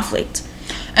prevent conflict.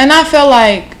 And I feel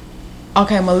like,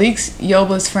 okay, Malik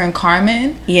Yoba's friend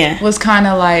Carmen, was kind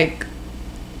of like,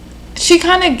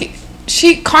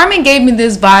 Carmen gave me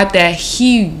this vibe that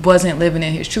he wasn't living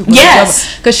in his truth.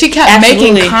 Yes, because she kept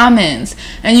making comments,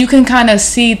 and you can kind of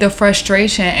see the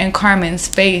frustration in Carmen's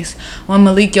face when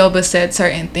Malik Yoba said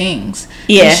certain things.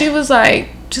 Yeah, and she was like,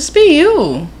 "Just be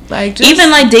you." Like,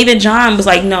 even like David John was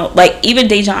like, no, like even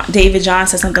David John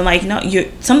said something like, no, you're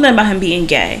something about him being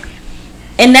gay,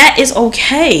 and that is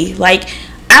okay. Like,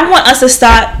 I want us to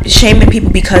stop shaming people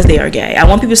because they are gay. I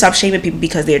want people to stop shaming people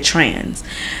because they're trans.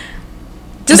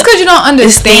 Just because you don't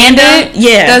understand it,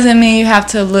 doesn't mean you have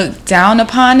to look down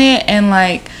upon it. And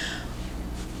like,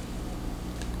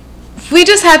 we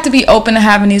just have to be open to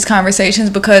having these conversations,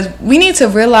 because we need to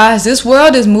realize this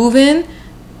world is moving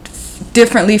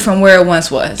differently from where it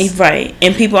once was. Right.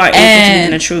 And people are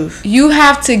in the truth. You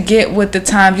have to get with the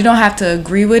times. You don't have to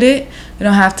agree with it. You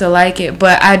don't have to like it.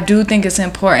 But I do think it's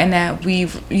important that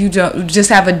you don't just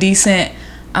have a decent,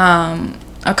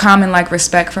 a common like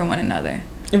respect for one another.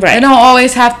 Right. It don't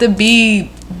always have to be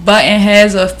butting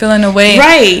heads or feeling away.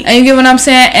 Right. And you get what I'm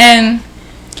saying? And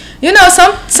you know,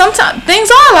 sometimes things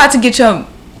are a lot to get to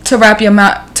wrap your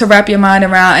mind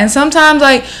around. And sometimes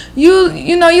like you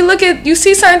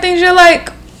see certain things, you're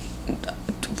like,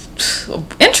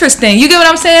 interesting. You get what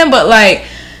I'm saying? But like,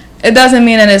 it doesn't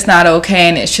mean that it's not okay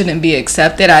and it shouldn't be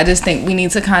accepted. I just think we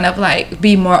need to kind of like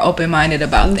be more open-minded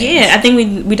about things. Yeah, I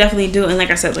think we definitely do. And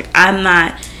like I said, like, I'm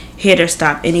not here to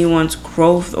stop anyone's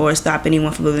growth or stop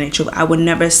anyone from living their truth. I would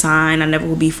never sign. I never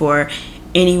will be for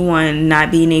anyone not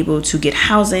being able to get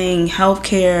housing,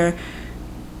 healthcare,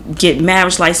 get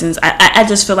marriage license. I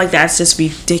just feel like that's just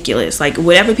ridiculous. Like,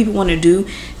 whatever people want to do,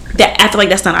 that I feel like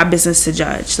that's not our business to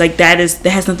judge. Like, that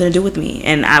has nothing to do with me,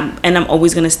 and I'm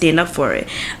always gonna stand up for it.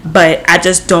 But I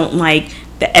just don't like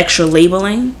the extra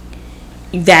labeling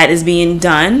that is being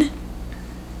done,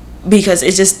 because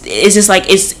it's just like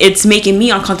it's making me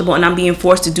uncomfortable, and I'm being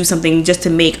forced to do something just to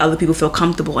make other people feel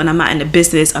comfortable, and I'm not in the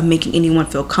business of making anyone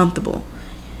feel comfortable.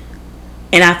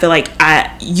 And I feel like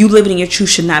you living in your truth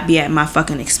should not be at my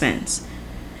fucking expense.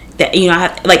 That, you know, I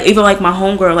have, like, even like my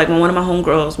homegirl, like one of my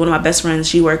homegirls, one of my best friends,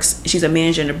 she's a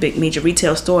manager in a big major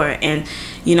retail store, and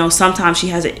you know, sometimes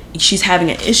she's having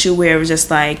an issue where it's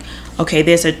just like, okay,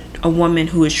 there's a woman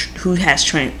who is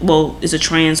a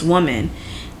trans woman,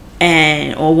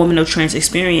 or a woman of trans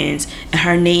experience, and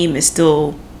her name is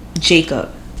still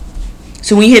Jacob.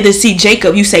 So when you hear see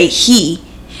Jacob, you say he,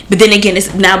 but then again,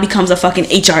 it now becomes a fucking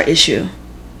HR issue.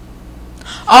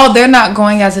 Oh, they're not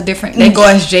going as a different. They go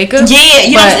as Jacob. Yeah,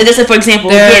 you know, this is for example.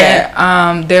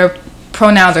 Their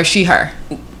pronouns are she, her.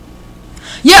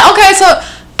 Yeah. Okay. So,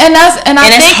 and I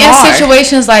think in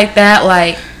situations like that,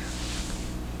 like,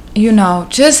 you know,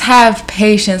 just have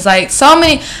patience. Like, so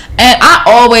many, and I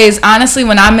always, honestly,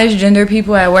 when I misgender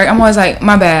people at work, I'm always like,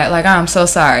 my bad, like, I'm so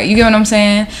sorry. You get what I'm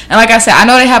saying? And like I said, I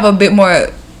know they have a bit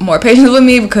more patience with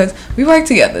me because we work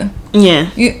together.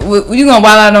 Yeah. You gonna wild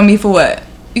out on me for what?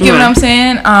 You get what I'm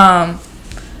saying?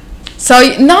 So,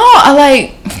 no, I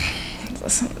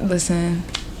like, listen.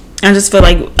 I just feel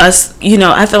like us, you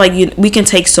know, I feel like we can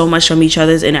take so much from each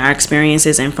other's and our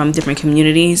experiences and from different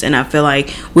communities. And I feel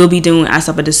like we'll be doing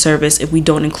ourselves a disservice if we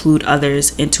don't include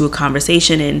others into a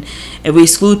conversation. And if we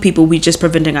exclude people, we just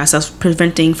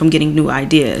preventing from getting new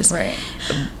ideas. Right.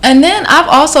 And then I've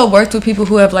also worked with people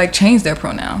who have like changed their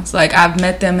pronouns. Like, I've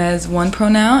met them as one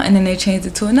pronoun and then they changed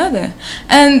it to another.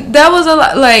 And that was a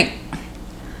lot, like,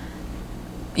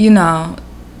 you know,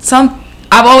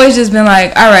 I've always just been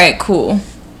like, all right, cool.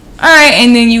 All right,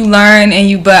 and then you learn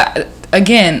but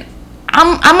again,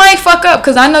 I might fuck up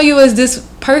because I know you as this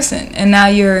person and now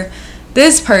you're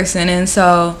this person, and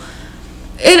so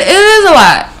it is a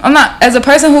lot. I'm not, as a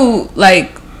person who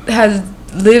like has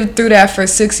lived through that for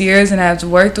 6 years and has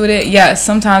worked with it. Yes,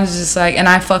 sometimes it's just like, and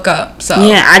I fuck up. So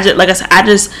yeah, I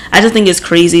just think it's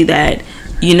crazy that,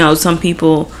 you know, some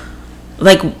people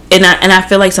like, and I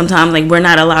feel like sometimes like we're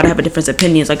not allowed to have a different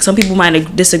opinions. Like, some people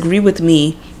might disagree with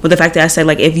me with the fact that I said,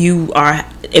 like, if you are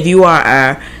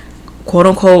a quote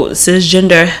unquote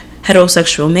cisgender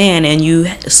heterosexual man and you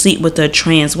sleep with a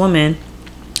trans woman,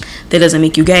 that doesn't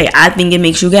make you gay. I think it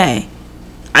makes you gay.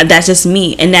 That's just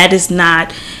me, and that is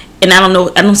not. And I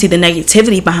don't see the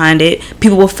negativity behind it.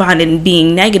 People will find it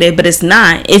being negative, but it's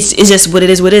not. It's just what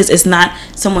it is. What it is. It's not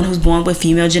someone who's born with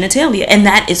female genitalia, and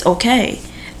that is okay.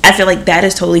 I feel like that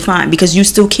is totally fine because you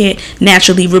still can't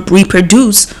naturally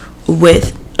reproduce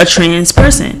with a trans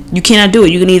person. You cannot do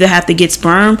it. You can either have to get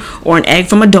sperm or an egg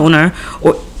from a donor,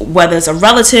 or whether it's a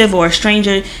relative or a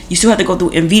stranger, you still have to go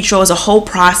through in vitro. It's a whole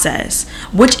process,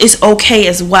 which is okay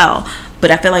as well.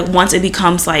 But I feel like once it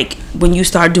becomes like when you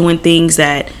start doing things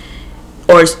that,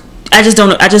 or I just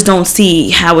don't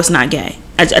see how it's not gay.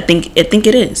 I think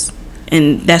it is,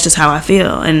 and that's just how I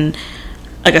feel. And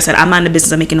like I said, I'm not in the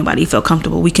business of making nobody feel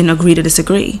comfortable. We can agree to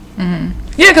disagree.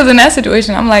 Mm-hmm. Yeah, because in that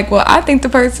situation, I'm like, well, I think the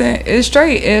person is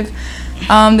straight if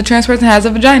the trans person has a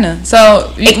vagina.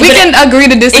 So we can agree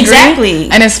to disagree. Exactly.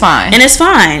 And it's fine.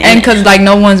 And because, like,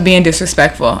 no one's being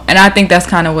disrespectful. And I think that's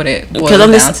kind of what it boils down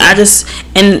to.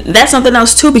 And that's something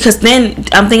else, too, because then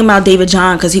I'm thinking about David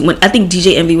John, because I think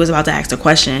DJ Envy was about to ask the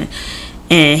question.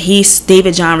 And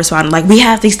David John responded, like, we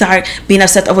have to start being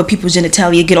upset over people's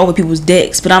genitalia, get over people's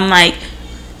dicks. But I'm like,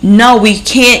 no, we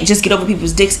can't just get over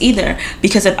people's dicks either.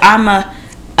 Because if I'm a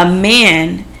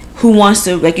man who wants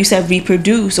to, like you said,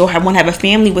 reproduce or want to have a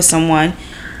family with someone,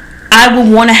 I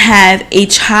would want to have a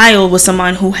child with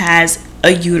someone who has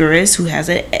a uterus, who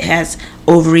has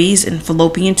ovaries and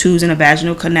fallopian tubes and a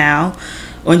vaginal canal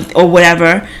or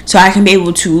whatever, so I can be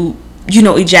able to, you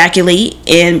know, ejaculate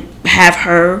and have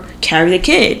her carry the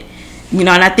kid. You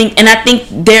know, and I think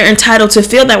they're entitled to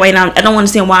feel that way. And I don't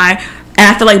understand why. And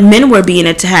I feel like men were being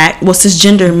attacked. Well,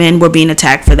 cisgender men were being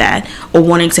attacked for that, or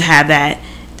wanting to have that.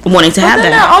 But then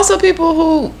there are also people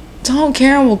who don't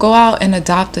care and will go out and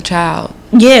adopt a child.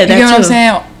 Yeah, that's true. You know what I'm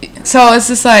saying? So it's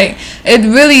just like, it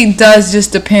really does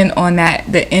just depend on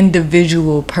the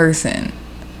individual person.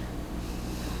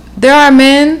 There are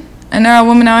men and there are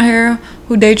women out here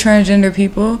who date transgender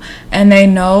people, and they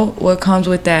know what comes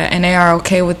with that, and they are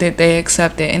okay with it. They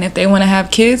accept it, and if they want to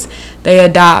have kids, they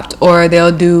adopt, or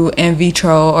they'll do in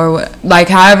vitro, or like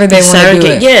however they want to do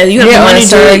it. Yeah, you have the money to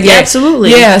do it. Yeah,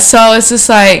 absolutely. Yeah, so it's just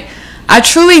like, I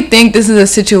truly think this is a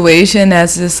situation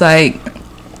that's just like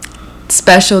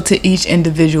special to each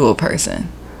individual person,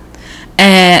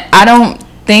 and I don't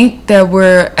think that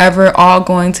we're ever all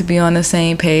going to be on the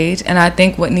same page. And I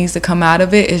think what needs to come out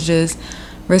of it is just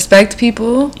respect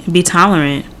people, be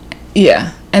tolerant.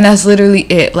 Yeah, and that's literally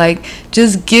it. Like,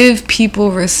 just give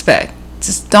people respect.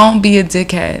 Just don't be a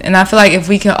dickhead. And I feel like if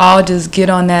we can all just get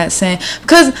on that same,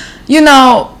 because, you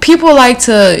know, people like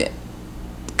to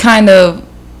kind of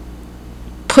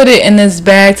put it in this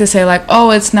bag to say like,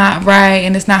 oh, it's not right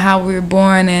and it's not how we were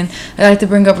born, and they like to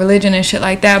bring up religion and shit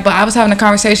like that. But I was having a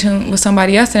conversation with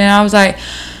somebody yesterday, and I was like,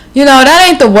 you know, that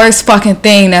ain't the worst fucking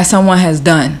thing that someone has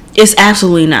done. It's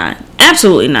absolutely not.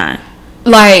 Absolutely not.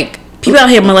 Like, people out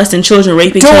here molesting children,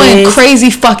 raping doing kids, crazy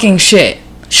fucking shit,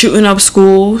 shooting up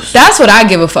schools. That's what I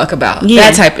give a fuck about. Yeah.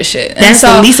 That type of shit. That's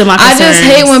the least of my concerns. I just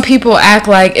hate when people act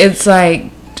like it's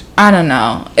like, I don't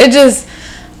know. It just,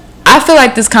 I feel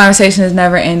like this conversation is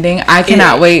never ending. I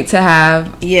cannot wait to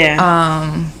have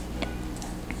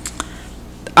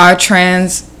a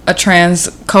trans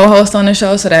co-host on the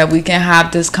show so that we can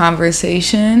have this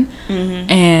conversation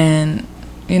and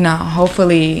you know,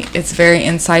 hopefully it's very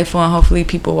insightful, and hopefully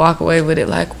people walk away with it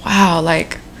like, wow,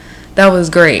 like that was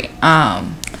great.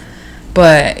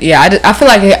 But yeah, I feel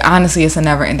like honestly it's a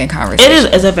never-ending conversation. It is.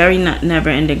 It's a very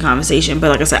never-ending conversation. But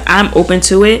like I said, I'm open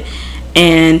to it,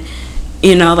 and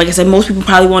you know, like I said, most people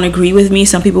probably won't agree with me.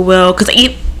 Some people will, because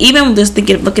even just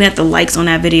looking at the likes on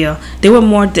that video, there were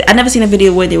more. I never seen a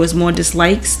video where there was more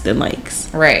dislikes than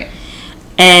likes. Right.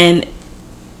 And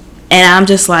I'm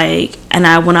just like, when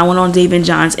I went on David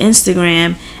John's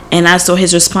Instagram and I saw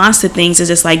his response to things, it's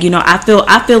just like, you know, I feel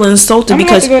insulted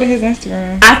because I'm gonna have to go to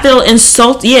his Instagram. I feel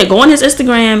insulted. Yeah, go on his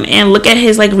Instagram and look at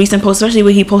his like recent post, especially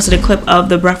when he posted a clip of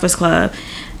the Breakfast Club,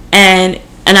 and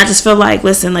I just feel like,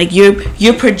 listen, like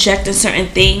you're projecting certain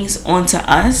things onto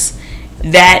us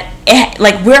that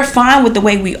like we're fine with the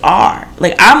way we are.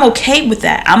 Like I'm okay with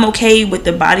that. I'm okay with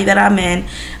the body that I'm in.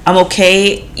 I'm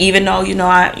okay, even though you know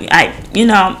I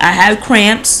have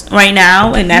cramps right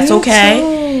now, and that's okay.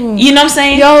 Too. You know what I'm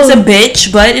saying? Yo. It's a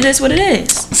bitch, but it is what it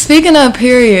is. Speaking of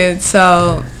periods,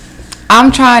 so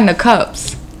I'm trying the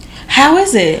cups. How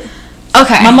is it?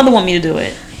 Okay. My mother want me to do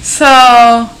it. So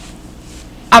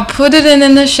I put it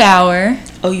in the shower.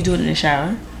 Oh, you do it in the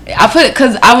shower? I put it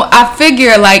because I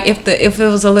figure like if it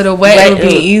was a little wet, it would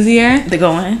be easier. To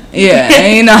go in. Yeah,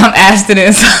 and you know I'm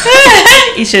abstinent.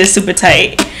 You should super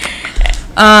tight.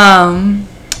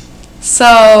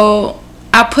 So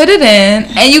I put it in,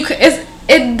 and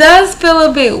it does feel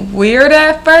a bit weird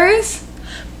at first,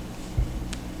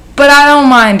 but I don't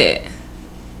mind it.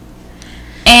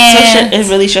 And So it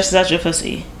really stretches out your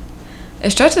pussy.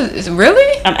 it stretches.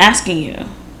 Really? I'm asking you.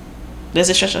 Does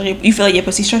it stretch out your? You feel like your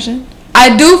pussy stretching?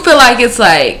 I do feel like it's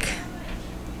like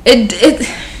it.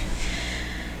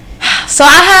 So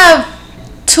I have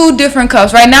 2 different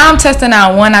cups right now. I'm testing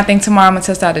out one. I think tomorrow I'm gonna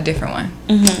test out a different one.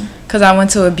 Mm-hmm. Cause I went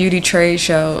to a beauty trade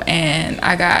show and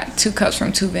I got 2 cups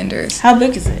from 2 vendors. How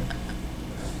big is it?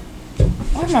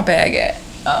 Where's my bag at?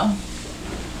 Oh,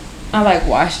 I like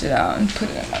washed it out and put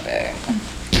it in my bag.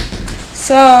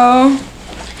 So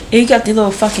You got the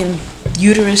little fucking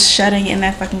uterus shutting in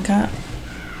that fucking cup.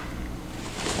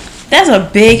 That's a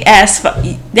big ass.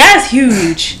 That's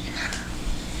huge.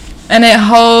 and it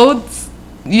holds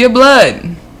your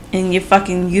blood. And your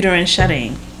fucking uterine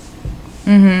shutting.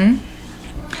 Mm-hmm.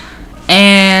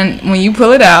 And when you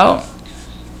pull it out,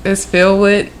 it's filled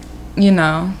with, you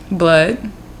know, blood.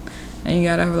 And you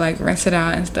gotta like rinse it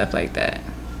out and stuff like that.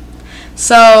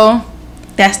 So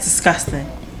That's disgusting.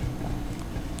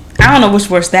 I don't know which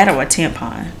worse, that or a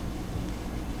tampon.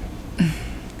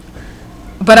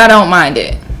 but I don't mind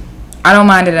it. I don't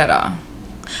mind it at all.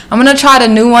 I'm gonna try the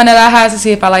new one that I had to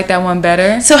see if I like that one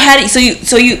better. So how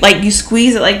do you like you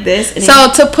squeeze it like this? And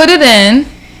So to put it in,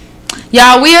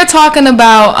 y'all, we are talking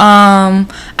about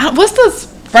what's the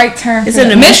right term? It's for in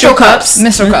that? the menstrual cups.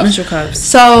 Menstrual Menstrual cups. cups.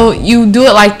 So you do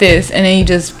it like this, and then you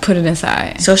just put it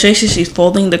inside. So she's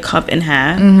folding the cup in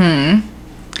half. Mm-hmm.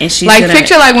 And she's Like gonna,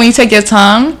 picture like when you take your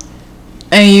tongue,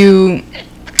 and you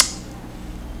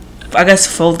I guess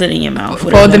fold it in your mouth.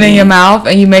 fold it in your mouth,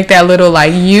 and you make that little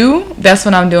like U. That's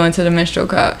what I'm doing to the menstrual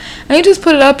cup, and you just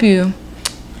put it up you.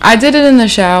 I did it in the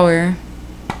shower,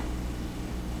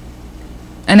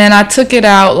 and then I took it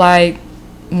out like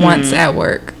once at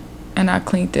work, and I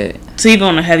cleaned it. So even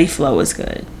on a heavy flow is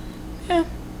good. Yeah.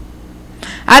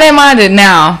 I didn't mind it.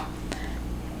 Now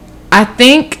I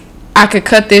think I could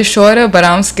cut this shorter, but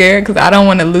I'm scared because I don't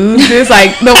want to lose this.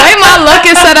 Like the way my look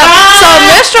is set up. So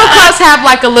menstrual cups have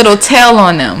like a little tail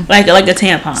on them. Like a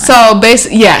tampon. So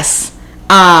basically, yes.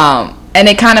 And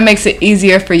it kind of makes it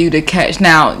easier for you to catch.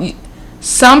 Now,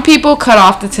 some people cut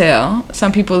off the tail.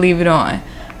 Some people leave it on.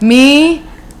 Me,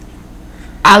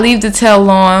 I leave the tail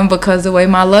on because the way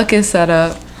my luck is set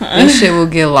up, this shit will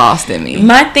get lost in me.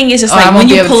 My thing is just I like won't when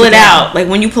be you able pull to it get out, like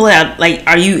when you pull it out, like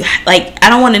are you like I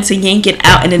don't want it to yank it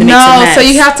out and then it makes a No, mess. so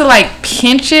you have to like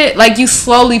pinch it, like you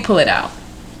slowly pull it out.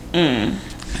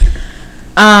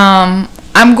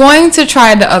 I'm going to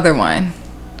try the other one.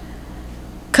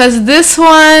 Cause this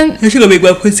one, It's gonna make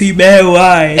my pussy mad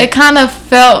wide. it kind of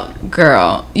felt,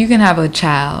 girl, you can have a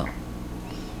child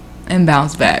and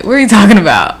bounce back. What are you talking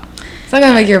about? It's not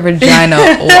gonna make your vagina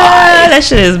wide. That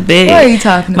shit is big. What are you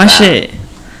talking My about? shit.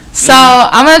 So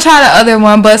I'm gonna try the other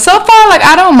one, but so far, like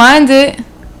I don't mind it.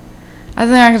 I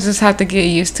think I just have to get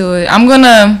used to it.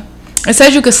 It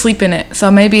says you could sleep in it,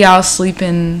 so maybe I'll sleep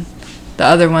in the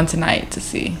other one tonight to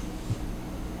see.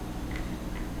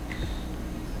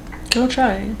 Go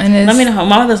try it. And it's- Let me know.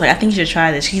 My mother's like, I think you should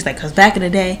try this. She's like, cause back in the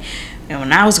day, and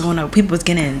when I was growing up, people was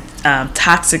getting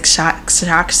toxic shock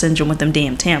syndrome with them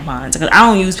damn tampons. Cause I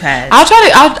don't use pads.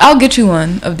 I'll get you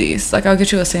one of these. Like I'll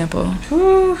get you a sample. And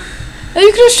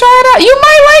you can just try it out. You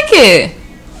might like it.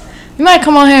 You might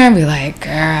come on here and be like, girl,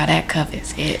 that cup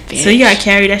is it, bitch. So you gotta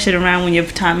carry that shit around when your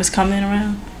time is coming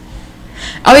around?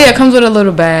 Oh, yeah, it comes with a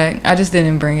little bag. I just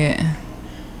didn't bring it.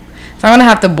 So I'm going to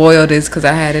have to boil this because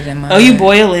I had it in my... Oh, you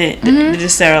boil it to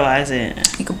just sterilize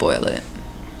it. You could boil it.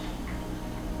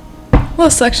 Little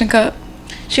suction cup.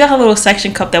 She got her little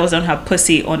section cup that was on her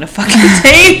pussy on the fucking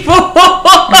table.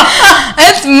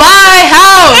 It's my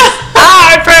house.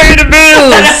 I pay the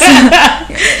bills.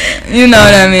 You know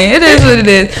what I mean? It is what it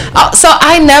is. Oh, so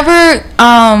I never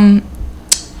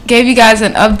gave you guys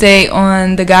an update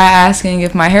on the guy asking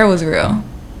if my hair was real.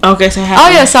 Okay, so Oh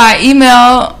yeah, so I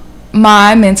emailed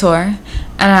my mentor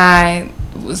and I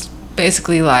was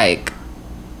basically like,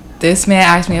 this man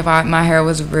asked me if my hair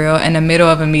was real in the middle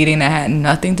of a meeting that had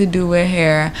nothing to do with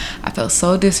hair. I felt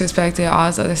so disrespected, all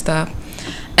this other stuff.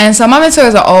 And so my mentor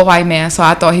is an old white man, so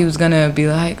I thought he was going to be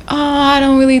like, oh, I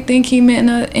don't really think he meant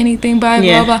anything by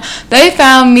blah, blah. They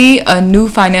found me a new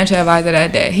financial advisor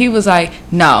that day. He was like,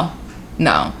 no,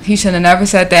 he should have never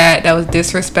said that. That was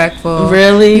disrespectful.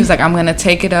 Really? He was like, I'm going to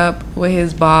take it up with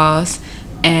his boss.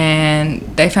 And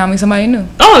they found me somebody new.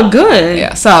 Oh, good.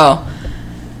 Yeah, so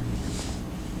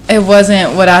it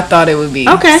wasn't what I thought it would be.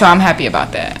 Okay. So I'm happy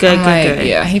about that. Good.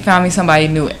 Yeah, he found me somebody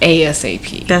new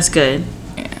ASAP. That's good.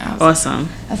 Yeah, Awesome.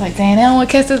 I was like, dang, they don't want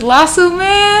to catch this lawsuit,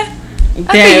 man. I Damn,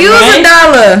 could use right?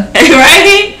 $1.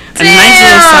 Right? A nice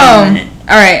little settlement.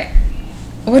 All right.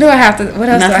 What else do I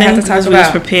have to talk We was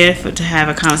about? prepared to have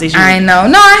a conversation. I know.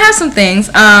 No, I have some things.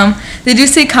 Did you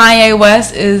see Kanye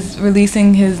West is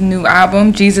releasing his new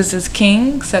album, Jesus is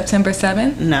King, September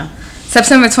 7th? No.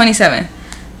 September 27th.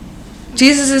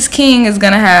 Jesus is King is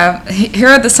going to have, here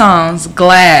are the songs: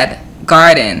 Glad,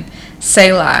 Garden,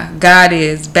 Selah, God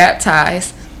Is,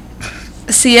 Baptized,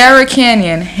 Sierra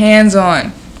Canyon, Hands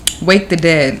On, Wake the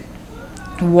Dead,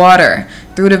 Water,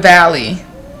 Through the Valley,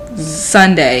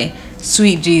 Sunday,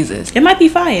 Sweet Jesus. It might be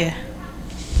fire.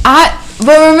 But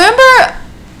remember,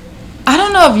 I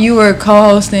don't know if you were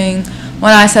co-hosting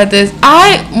when I said this.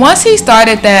 Once he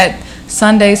started that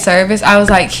Sunday service, I was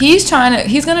like, he's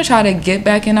gonna try to get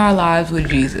back in our lives with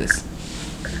Jesus.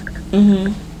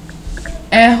 Mhm.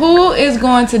 And who is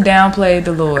going to downplay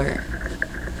the Lord?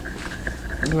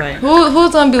 Right.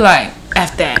 Who's gonna be like,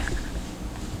 F that?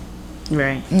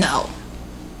 Right. No.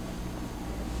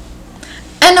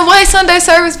 And the way Sunday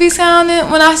service be sounding,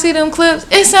 when I see them clips,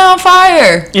 it sound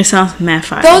fire. It sounds mad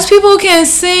fire. Those people can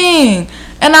sing.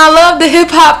 And I love the hip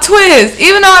hop twist.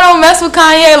 Even though I don't mess with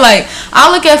Kanye, like,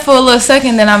 I'll look at it for a little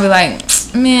second, then I'll be like,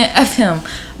 man, F him.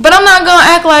 But I'm not gonna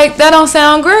act like that don't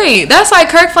sound great. That's like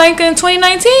Kirk Franklin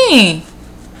 2019.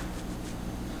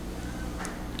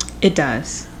 It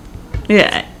does.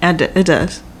 Yeah, it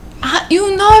does.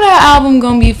 You know that album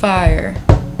gonna be fire.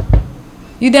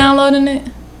 You downloading it?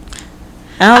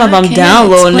 I don't know if I'm can't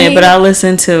downloading it, explain but it. I'll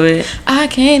listen to it. I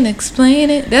can't explain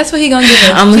it. That's what he gonna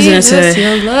get. I'm listening to Jesus, it.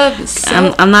 your love is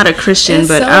so, I'm not a Christian, it's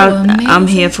but so I'm amazing.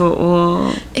 here for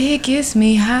all It gets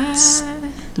me high.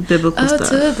 the biblical Up stuff.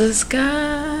 to the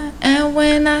sky, and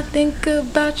when I think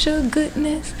about your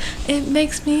goodness, it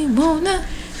makes me wanna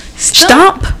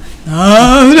Stomp.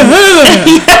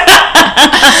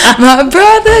 My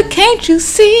brother, can't you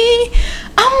see?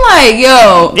 I'm like,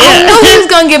 yo, I knew he was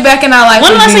gonna get back in our life.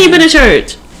 When with last time you Jesus. been to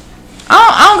church?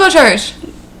 I don't go to church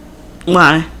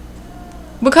Why?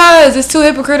 because it's too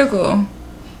hypocritical.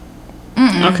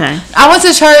 Okay. I went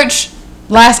to church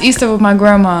last Easter with my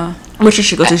grandma. Which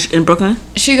church you go to in Brooklyn?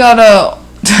 She go to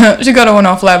one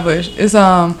on Flatbush. It's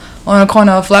on the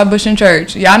corner of Flatbush and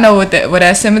Church. Y'all know what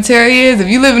that cemetery is. If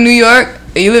you live in New York,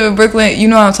 or you live in Brooklyn, you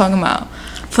know what I'm talking about.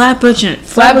 Flatbush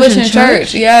and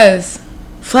Church. Yes.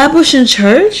 Flatbush and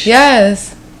Church?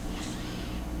 Yes.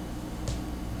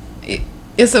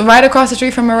 It's right across the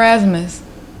street from Erasmus.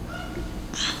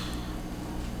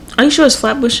 Are you sure it's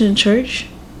Flatbush and Church?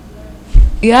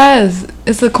 Yes.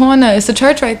 It's a corner. It's a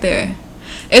church right there.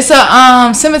 It's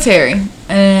a cemetery.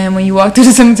 And when you walk through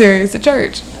the cemetery, it's a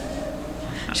church.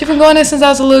 She been going there since I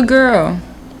was a little girl.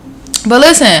 But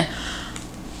listen,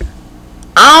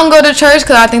 I don't go to church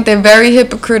because I think they're very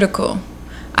hypocritical.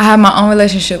 I have my own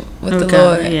relationship with the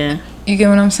Lord. Yeah. You get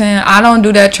what I'm saying? I don't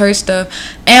do that church stuff.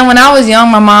 And when I was young,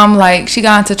 my mom, like, she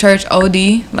got into church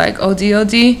OD, like OD.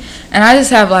 And I just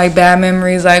have, like, bad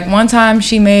memories. Like, one time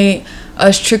she made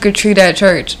us trick-or-treat at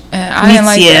church. And I didn't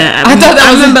like that.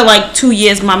 I remember, like, 2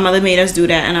 years my mother made us do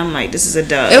that. And I'm like, this is a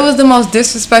dub. It was the most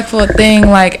disrespectful thing,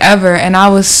 like, ever. And I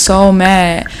was so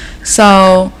mad.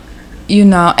 So, you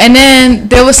know. And then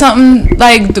there was something,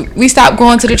 like, we stopped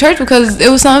going to the church because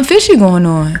there was something fishy going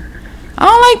on. I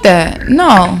don't like that.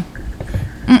 No.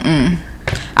 I'd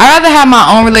rather have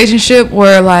my own relationship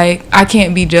where, like, I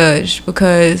can't be judged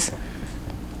because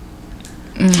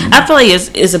I feel like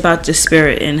it's about the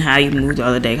spirit and how you move the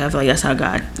other day. I feel like that's how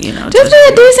God, you know. Just be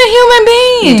a decent human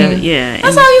being. Yeah.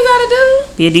 That's all you gotta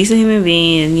do. Be a decent human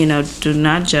being and, you know, do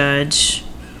not judge.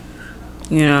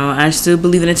 You know, I still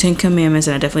believe in the 10 Commandments,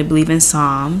 and I definitely believe in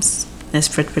Psalms. That's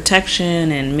for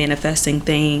protection and manifesting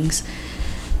things.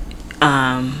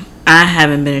 I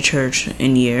haven't been to church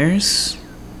in years.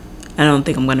 I don't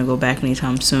think I'm going to go back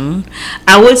anytime soon.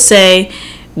 I would say,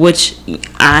 which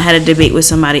I had a debate with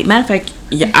somebody. Matter of fact,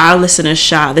 our listener,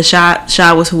 Sha.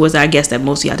 Sha was who was our guest that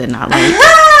most of y'all did not like.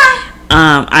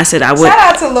 I said I would. Shout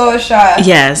out to Lord Shaw.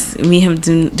 Yes, me and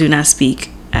him do not speak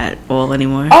at all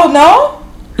anymore. Oh, no?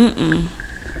 Mm-mm.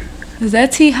 Is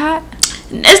that tea hot?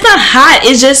 It's not hot.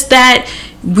 It's just that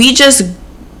we just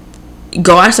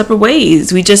go our separate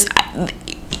ways.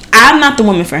 I'm not the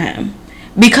woman for him.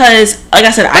 Because, like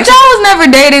I said, But y'all was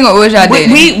never dating, or was y'all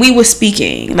dating? We were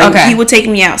speaking. Like, okay. He would take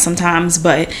me out sometimes,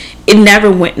 but it never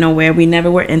went nowhere. We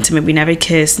never were intimate. We never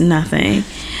kissed. Nothing.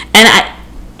 And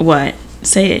what?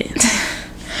 Say it.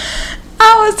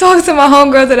 I was talking to my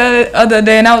homegirl the other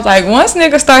day, and I was like, once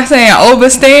niggas start saying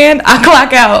overstand, I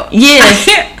clock out.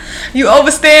 Yeah. You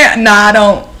overstand? Nah, I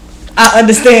don't. I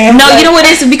understand. No, you know what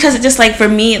it is? Because it's just like, for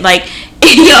me, like,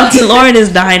 yo, Lauren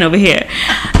is dying over here.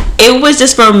 It was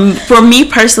just for me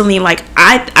personally, like,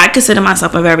 I consider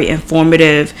myself a very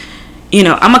informative, you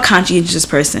know, I'm a conscientious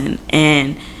person,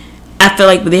 and I feel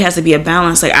like there has to be a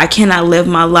balance. Like, I cannot live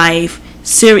my life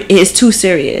it's too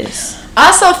serious. I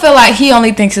also feel like he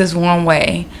only thinks it's one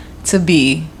way to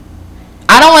be.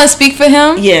 I don't want to speak for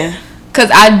him. Yeah. Because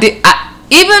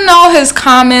even though his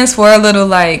comments were a little,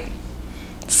 like,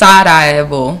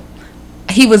 side-eyeable,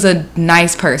 he was a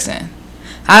nice person.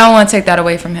 I don't want to take that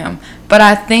away from him. But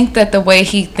I think that the way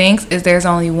he thinks is there's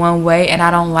only one way, and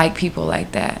I don't like people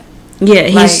like that. Yeah,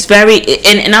 he's like, very,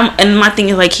 and my thing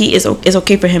is, like, it's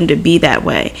okay for him to be that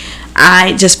way.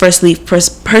 I just personally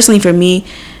for me,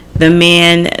 the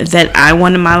man that I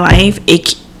want in my life,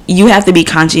 you have to be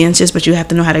conscientious, but you have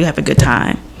to know how to have a good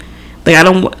time. Like, I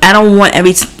don't want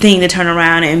everything to turn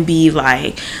around and be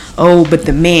like, oh, but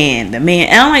the man, and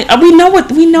I'm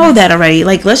like, we know that already.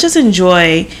 Like, let's just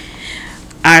enjoy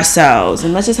ourselves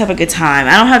and let's just have a good time.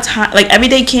 I don't have time. Like, every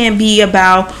day can't be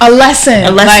about a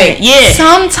lesson. Like, yeah.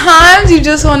 Sometimes you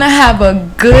just want to have a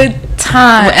good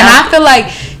time, and I feel like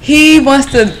he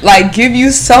wants to, like, give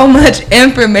you so much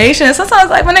information. Sometimes,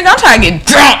 like, my nigga, I'm trying to get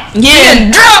drunk. Yeah,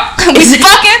 getting drunk. We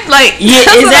fucking, like, yeah,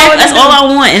 exactly. That's all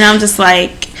I want, and I'm just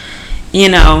like, you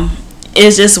know,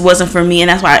 it just wasn't for me, and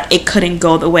that's why it couldn't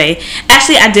go the way.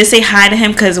 Actually, I did say hi to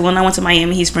him because when I went to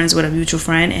Miami, he's friends with a mutual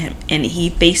friend, and he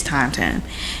FaceTimed him,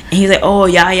 and he's like, "Oh,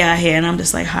 yeah, here," and I'm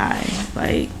just like, "Hi,"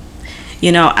 like,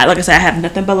 you know, like I said, I have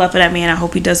nothing but love for that man. I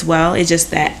hope he does well. It's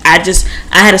just that I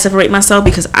had to separate myself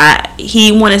because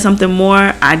he wanted something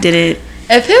more. I didn't.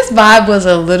 If his vibe was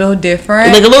a little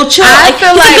different, like a little chill, I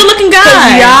feel like he's a good looking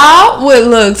guy. Y'all would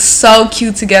look so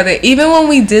cute together. Even when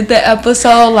we did the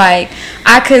episode, like,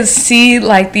 I could see,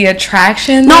 like, the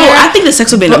attraction. No, there. I think the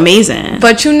sex would have been amazing.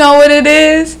 But you know what it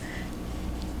is?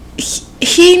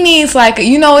 He needs, like,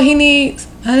 you know what he needs?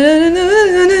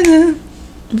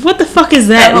 What the fuck is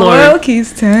that, The Lord? world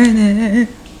keeps turning.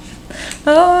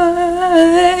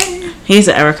 He's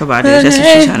an Erykah Badu. That's what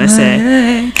she's trying to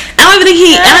say. I don't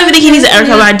even think he needs an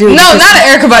Erykah Badu. No, not an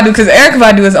Erykah Badu, because Erykah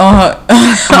Badu is on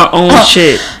her own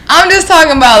shit. I'm just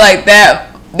talking about, like,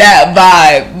 that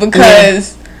vibe,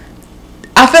 because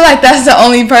I feel like that's the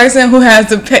only person who has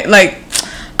to pay. Like,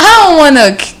 I don't want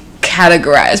to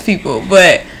categorize people,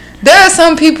 but there are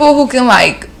some people who can,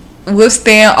 like,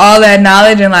 withstand all that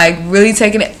knowledge and, like, really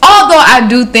taking it. Although I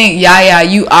do think,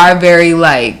 you are very,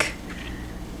 like,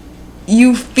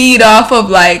 you feed off of,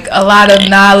 like, a lot of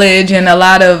knowledge and a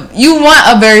lot of, you want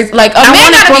a very, like, a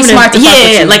man gotta be smart to fuck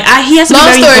with you. Like, he has to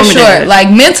Long be very story short, like,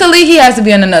 mentally he has to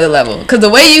be on another level, because the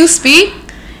way you speak,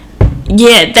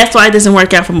 yeah, that's why it doesn't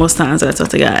work out for most times when I talk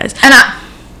to guys.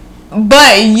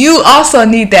 But you also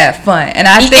need that fun, and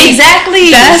I think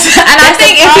exactly I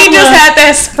think if he just had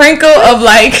that sprinkle of,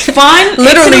 like, fun,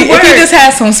 literally, if he just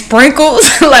had some sprinkles,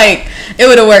 like, it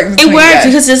would have worked. It works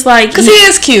because it's like, because he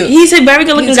is cute. He's a very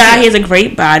good looking guy. He has a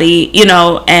great body, you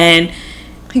know, and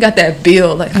he got that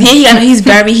build. Like,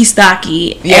 he's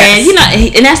stocky, yes. And you know,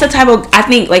 and that's the type of, I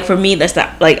think, like, for me, that's the,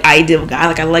 like, ideal guy.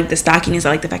 Like, I like the stockiness. I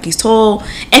like the fact he's tall,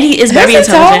 and he is very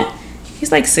intelligent. Tall?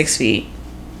 He's like 6 feet.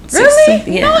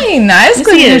 Really? Yeah. No, he not. It's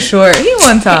because he's short. He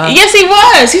wasn't tall. Yes, he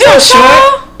was. He's not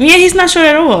short. Yeah, he's not short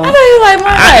at all. I thought he was like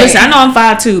my height. Listen, I know I'm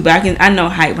 5'2", but I know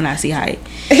height when I see height.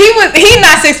 He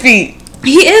not 6 feet.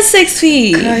 He is 6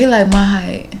 feet. Girl, he like my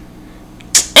height.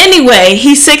 Anyway,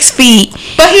 he's 6 feet.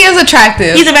 But he is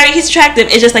attractive. He's attractive.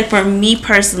 It's just like, for me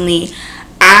personally,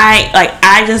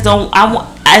 I just don't. I want,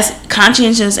 as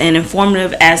conscientious and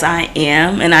informative as I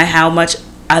am, and how much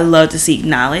I love to seek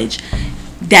knowledge.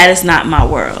 That is not my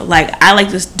world. Like, I like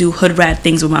to do hood rat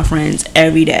things with my friends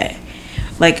every day.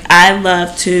 Like, I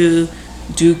love to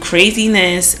do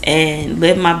craziness and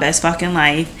live my best fucking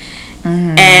life.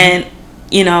 And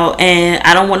and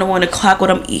I don't want to clock what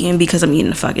I'm eating because I'm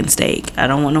eating a fucking steak. I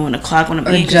don't want to clock what I'm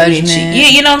eating. Judgment. Yeah,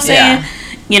 you know what I'm saying?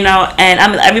 Yeah.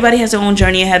 And everybody has their own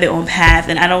journey and have their own path,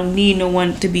 and I don't need no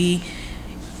one to be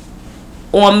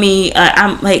on me.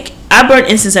 I'm like, I burn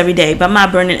incense every day, but I'm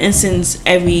not burning incense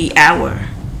every hour.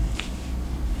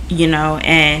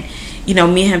 And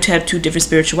me and him have two different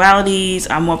spiritualities.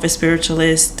 I'm more of a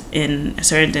spiritualist in a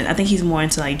certain. I think he's more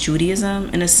into like Judaism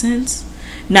in a sense.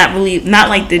 Not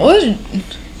like the.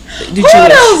 Who are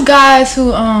those guys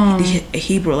who the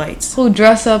Hebrewites who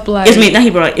dress up like? Not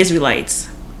Hebrewites, Israelites.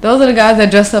 Those are the guys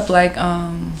that dress up like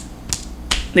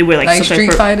They wear like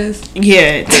street fighters.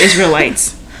 Yeah, the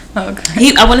Israelites.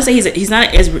 Okay. I want to say he's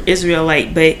not an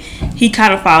Israelite, but he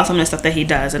kind of follows some of the stuff that he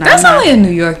does. And that's only a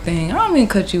New York thing. I don't mean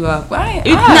to cut you up. I've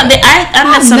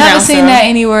never seen that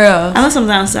anywhere else. I know some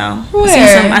down south.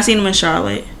 Where? I seen them in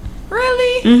Charlotte.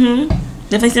 Really? Mm-hmm.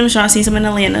 Definitely seen them in Charlotte. Seen some in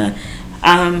Atlanta.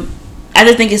 I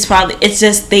just think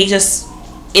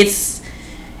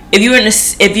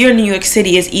if you're in New York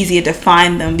City, it's easier to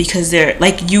find them because they're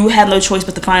like, you have no choice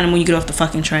but to find them when you get off the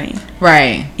fucking train.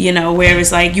 Right.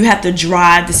 Whereas like you have to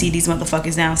drive to see these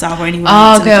motherfuckers down south or anywhere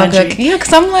else in the country. Okay. Yeah,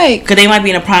 because I'm like, because they might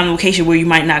be in a prime location where you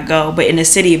might not go, but in the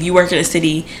city, if you work in a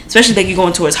city, especially like you're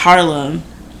going towards Harlem,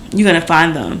 you're gonna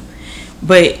find them.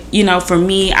 But for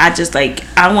me, I just like,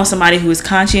 I want somebody who is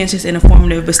conscientious and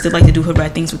informative, but still like to do her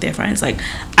right things with their friends. Like,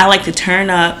 I like to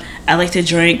turn up. I like to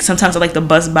drink. Sometimes I like to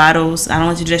bust bottles. I don't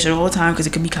like to do that shit all the time because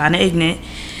it could be kind of ignorant.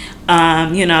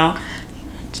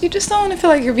 You just don't want to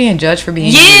feel like you're being judged for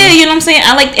being. Yeah, you know what I'm saying.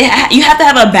 I like you have to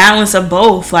have a balance of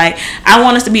both. Like, I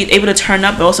want us to be able to turn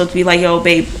up, but also to be like, yo,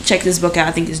 babe, check this book out.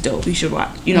 I think it's dope. You should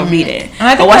watch. Read it. And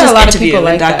I think watch a lot of people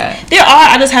like that. There are.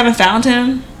 I just haven't found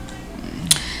him.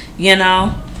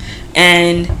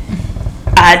 And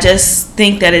I just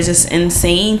think that it's just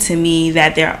insane to me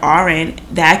that that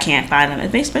I can't find them,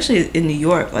 especially in New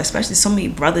York, like, especially so many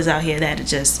brothers out here that are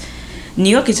just,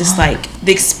 New York is just like,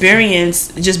 the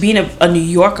experience, just being a New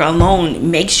Yorker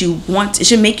alone it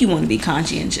should make you want to be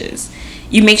conscientious.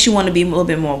 It makes you want to be a little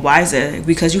bit more wiser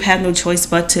because you have no choice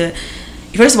but to,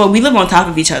 first of all, we live on top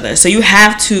of each other, so you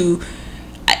have to,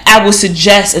 I would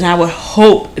suggest and I would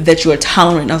hope that you are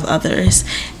tolerant of others,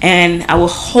 and I would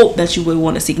hope that you would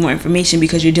want to seek more information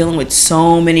because you're dealing with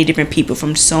so many different people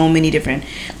from so many different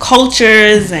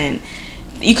cultures, and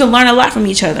you can learn a lot from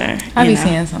each other. I be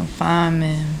seeing some fine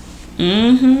men.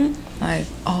 Mm-hmm. Like,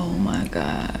 oh my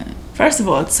God. First of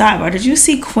all, sidebar, did you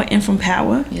see Quentin from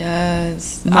Power?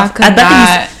 Yes. I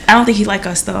don't think he like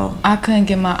us though. I couldn't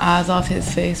get my eyes off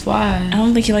his face. Why? I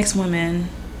don't think he likes women.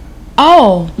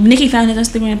 Oh, Nikki found his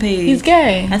Instagram page. He's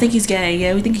gay. I think he's gay.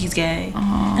 Yeah, we think he's gay.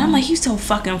 Aww. And I'm like, he's so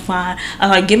fucking fine. I'm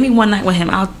like, give me one night with him.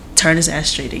 I'll turn his ass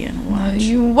straight again. No,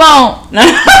 you won't.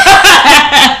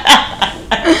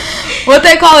 What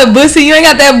they call it, bussy? You ain't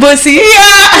got that bussy.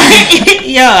 Yeah.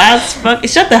 Yo, I was fucking.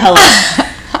 Shut the hell up.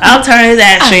 I'll turn his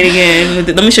ass straight again.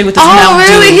 Let me show you what this mouth do. Oh,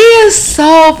 really? He is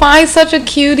so fine. Such a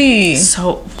cutie.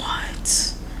 So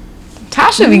what?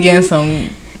 Tasha be getting some.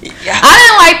 Yeah. I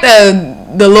didn't like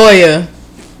the lawyer,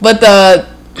 but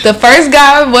the first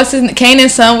guy,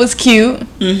 Kanan's son, was cute.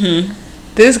 Mm-hmm.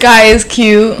 This guy is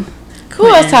cute. Who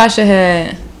else Tasha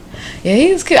had? Yeah,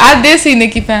 he's cute. I did see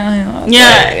Nikki found him.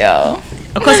 Yeah, like, yo.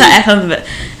 Of course I asked him. But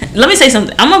let me say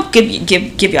something. I'm gonna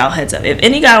give y'all a heads up. If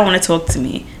any guy want to talk to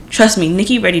me, trust me,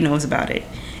 Nikki already knows about it.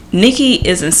 Nikki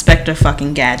is Inspector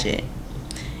fucking Gadget.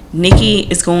 Nikki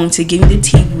is going to give me the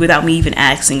tea without me even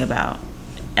asking about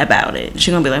it.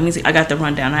 She's gonna be like, let me see, I got the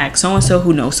rundown. I asked so and so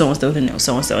who knows so and so who knows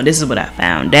so and so, and this is what I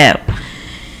found out.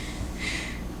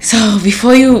 So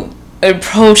before you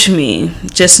approach me,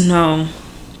 just know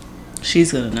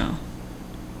she's gonna know.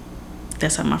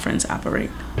 That's how my friends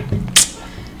operate.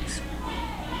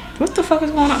 What the fuck is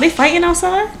going on? They fighting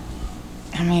outside?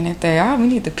 I mean, if they are, we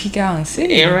need to peek out and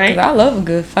see. Yeah, right. 'Cause I love a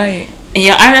good fight.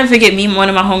 Yeah, I never forget me and one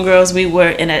of my homegirls. We were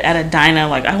at a diner.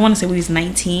 Like, I want to say we was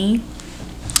 19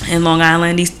 in Long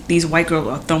Island. These white girls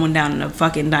are throwing down in a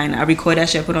fucking diner. I record that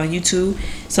shit, put on YouTube.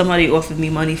 Somebody offered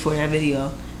me money for that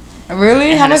video.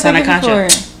 Really? How much did they give for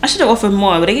it? I should have offered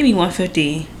more, but they gave me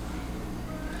 $150.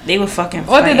 They were fucking.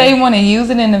 What fighting. did they want to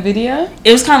use it in the video?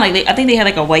 It was kind of like I think they had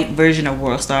like a white version of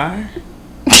World Star.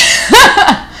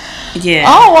 Yeah.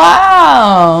 Oh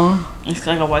wow. It's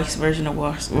like a white version of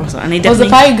Warsaw. And they Was the definitely.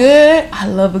 fight good? I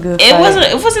love a good fight.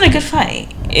 It wasn't a good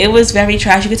fight. It was very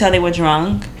trash. You could tell they were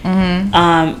drunk.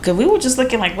 Cause we were just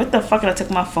looking like, what the fuck? And I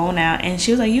took my phone out, and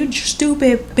she was like, "You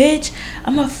stupid bitch!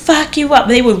 I'm gonna fuck you up." But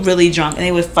they were really drunk, and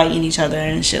they were fighting each other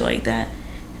and shit like that.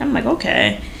 I'm like,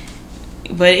 okay,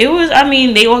 but it was. I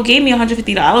mean, they all gave me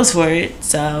 $150 for it,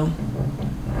 so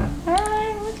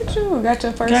Alright, look at you. Got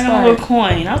your first I got a little fight.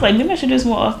 coin. I was like, maybe I should do this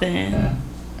more often.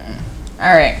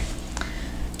 Alright.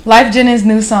 Life Jennings'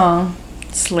 new song.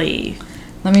 Slave.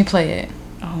 Let me play it.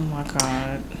 Oh my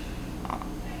god.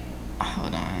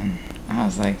 Hold on. I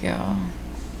was like, yo.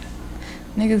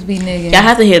 Niggas be nigging. Y'all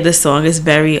have to hear this song. It's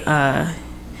very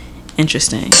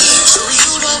interesting. So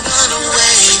you don't run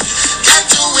away. Got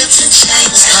the whips and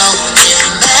chains. Come on, be a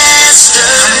master.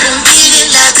 I'm beating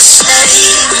like a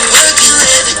slave. Work you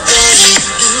every day.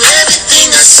 Do everything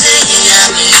I say.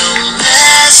 I'm your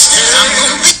master. I'm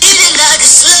gonna beat it like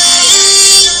a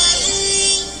slave.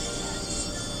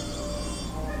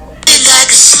 Beat like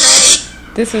a slave.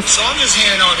 This is So I'm just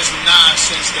hearing all this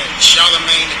nonsense that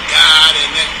Charlamagne the God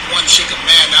and that one chick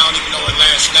Amanda, I don't even know her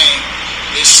last name,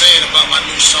 is saying about my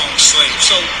new song Slave.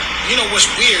 So, you know what's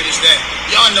weird is that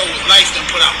y'all know Life done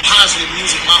put out positive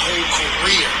music my whole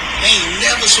career. They ain't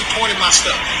never supported my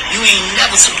stuff. You ain't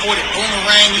never supported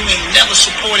Boomerang. You ain't never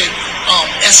supported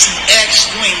SEX.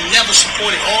 You ain't never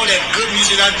supported all that good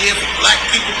music I did for black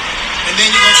people. And then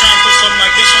you're gonna try and put something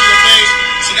like this on your page.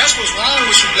 See, that's what's wrong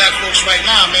with you black folks right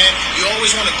now, man. You always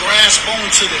want to grasp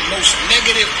onto the most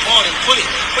negative part and put it,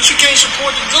 but you can't support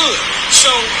the good.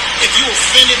 So, if you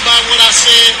offended by what I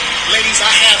said, ladies, I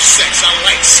have sex. I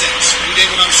like sex. You dig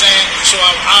what I'm saying? So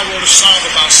I wrote a song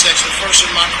about sex, the first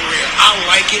in my career. I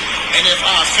like it, and if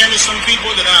I offended some people,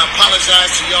 then I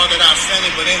apologize to y'all that I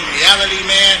offended. But in reality,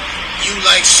 man, you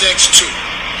like sex too.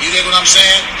 You dig what I'm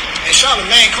saying? And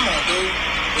Charlamagne, come on, dude.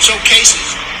 With your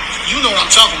cases, you know what I'm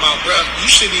talking about, bruh. You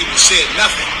shouldn't even said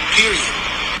nothing, period.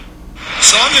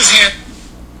 So I'm just here.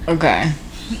 okay.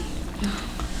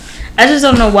 I just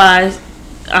don't know why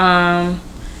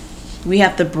we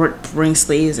have to bring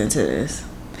slaves into this.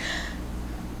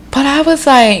 But I was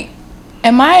like,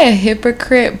 am I a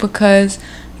hypocrite? Because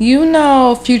you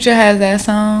know Future has that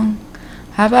song.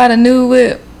 How about a new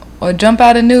whip? Or jump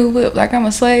out a new whip like I'm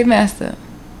a slave master.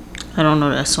 I don't know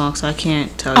that song, so I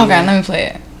can't tell you. Okay, let me play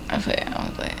it. I'm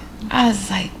gonna play it. I was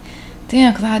like,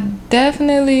 damn, because I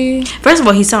definitely... First of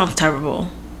all, he sounds terrible.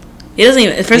 It doesn't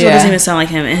even. First of all, it Yeah. doesn't even sound like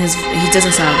him, and he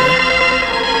doesn't sound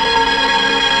good.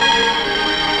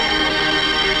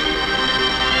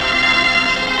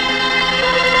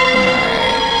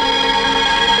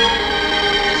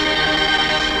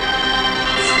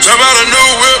 Jump out a new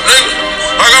whip, nigga.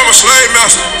 Like I'm a slave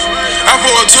master. I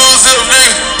pull a 2-zip,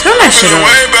 nigga. Turn that shit Feeling up.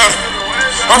 way better.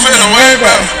 I'm feeling way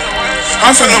better.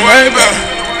 I'm feeling way better.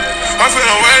 I'm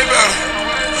feeling way better.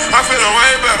 I'm feeling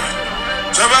way better.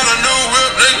 Jump out a new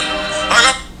whip, nigga. Like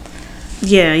I'm.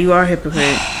 Yeah, you are a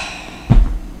hypocrite.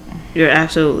 You're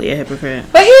absolutely a hypocrite.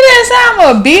 But he didn't say I'm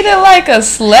gonna beat it like a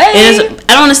slave. It is,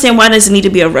 I don't understand why does it need to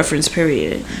be a reference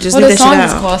period. Just Well, leave the that shit song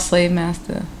is out. called Slave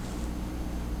Master.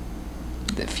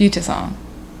 The Future song.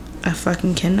 I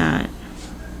fucking cannot.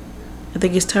 I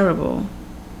think it's terrible.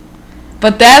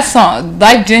 But that song,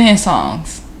 like Jennings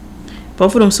songs.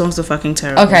 Both of them songs are fucking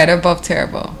terrible. Okay, they're both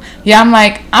terrible. Yeah, I'm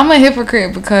like, I'm a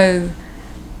hypocrite because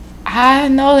I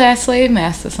know that Slave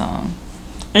Master song.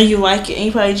 And you like it, and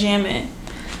you probably jam it.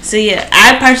 So yeah,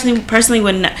 I personally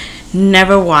would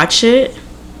never watch it.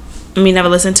 I mean, never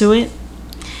listen to it.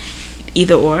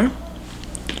 Either or.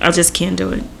 I just can't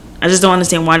do it. I just don't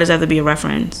understand why does it have to be a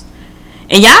reference.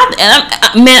 And y'all,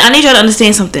 man, I need y'all to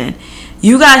understand something.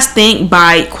 You guys think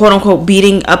by quote unquote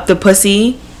beating up the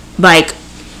pussy, like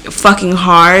fucking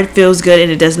hard, feels good,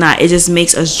 and it does not. It just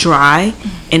makes us dry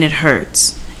and it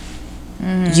hurts.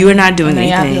 You are not doing And then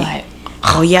y'all anything. be like,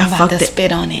 Oh yeah, I'm about fuck to that.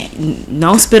 spit on it.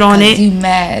 Don't spit on it. You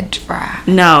mad dry.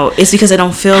 No, it's because I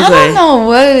don't feel I good. don't know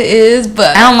what it is,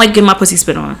 but I don't like getting my pussy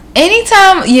spit on.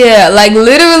 anytime, yeah, like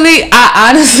literally, I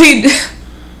honestly,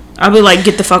 I'll be like,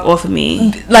 get the fuck off of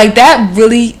me. like that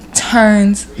really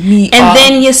turns me And off.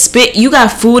 then you spit, you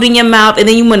got food in your mouth, and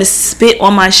then you want to spit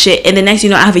on my shit, and the next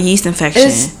you know I have a yeast infection.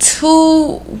 It's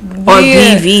too weird. Or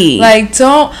BV. Like,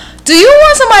 do you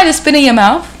want somebody to spit in your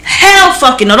mouth? Hell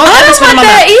fucking no. Don't I ever don't spit in want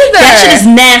my that mouth. either. That shit is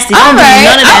nasty. Don't do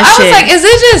none of that I shit. was like, is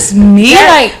it just me? That-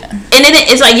 Like, and then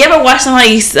it's like, you ever watch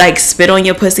somebody like spit on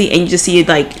your pussy and you just see it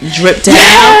like drip down?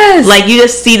 Yes. Like you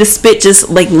just see the spit just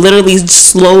like literally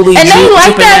slowly and they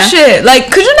like dripping that down. shit. Like,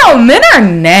 cause you know, men are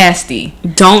nasty.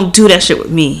 Don't do that shit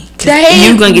with me. They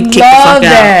you gonna get kicked the love fuck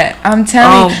that. out. I'm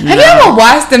telling you. Have you ever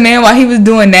watched the man while he was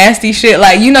doing nasty shit?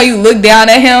 Like, you know, you look down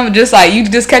at him, just like you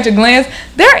just catch a glance.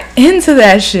 They're into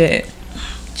that shit.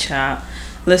 Child,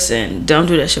 listen, don't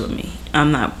do that shit with me.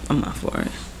 I'm not for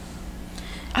it.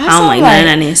 I Also, don't like none of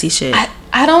that nasty shit.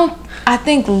 I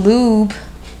think lube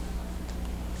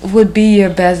would be your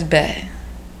best bet.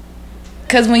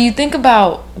 Because when you think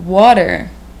about water,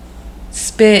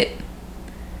 spit,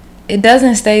 it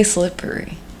doesn't stay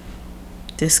slippery.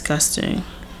 Disgusting.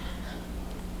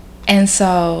 And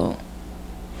so,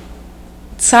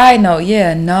 side note,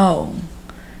 no.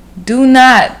 Do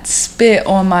not spit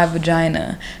on my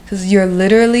vagina. Because you're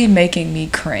literally making me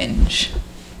cringe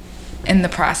in the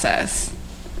process.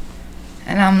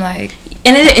 And I'm like...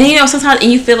 And you know, sometimes,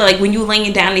 and you feel like when you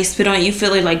laying down, they spit on it, you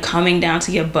feel it like coming down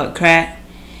to your butt crack.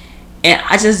 And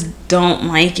I just don't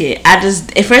like it.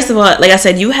 First of all, like I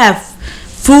said, you have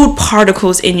food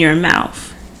particles in your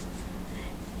mouth.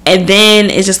 And then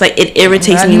it's just like, it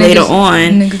irritates me later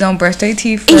on. Niggas don't brush their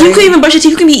teeth. And you can even brush your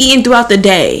teeth. You can be eating throughout the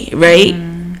day, right?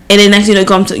 And then next thing you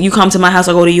know, you come to my house,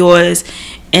 I go to yours.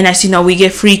 And as you know, we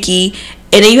get freaky.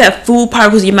 And then you have food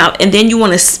particles in your mouth. And then you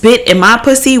want to spit in my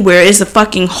pussy where it's a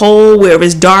fucking hole, where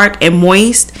it's dark and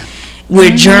moist.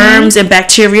 Where germs and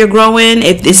bacteria growing,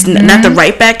 if it's not the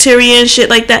right bacteria and shit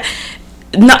like that.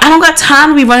 No, I don't got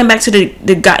time to be running back to the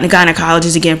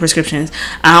gynecologist again prescriptions.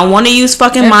 I don't want to use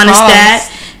fucking Monistat.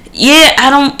 Yeah, I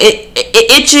don't.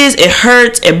 It itches, it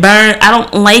hurts, it burns. I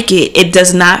don't like it. It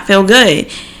does not feel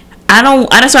good.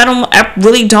 I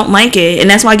really don't like it, and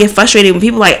that's why I get frustrated when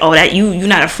people are like, oh, that you're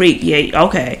not a freak. Yeah,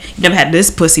 okay, you never had this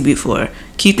pussy before.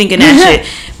 Keep thinking that shit.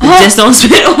 Just don't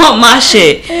spit on my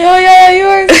shit. Yo, you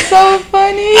are so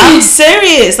funny. I'm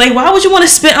serious. Like, why would you want to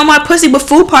spit on my pussy with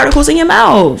food particles in your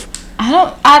mouth?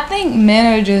 I think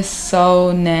men are just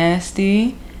so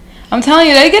nasty. I'm telling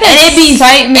you, they get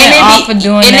excitement off of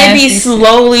doing nasty. And it be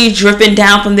slowly dripping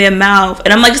down from their mouth.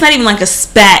 And I'm like, it's not even like a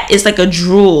spat. It's like a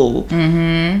drool.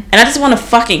 And I just want to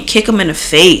fucking kick them in the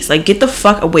face. Like, get the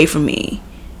fuck away from me.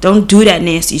 Don't do that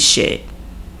nasty shit.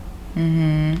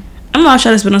 I'm not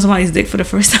trying to spit on somebody's dick for the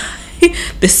first time.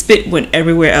 The spit went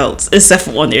everywhere else except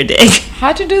for on their dick.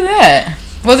 How'd you do that?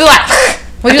 Was it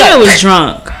like... I was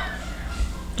drunk.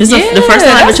 The first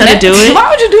time I ever tried to do it, why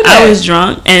would you do that? I was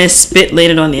drunk and it spit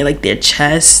landed on their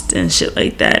chest and shit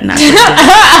like that. And I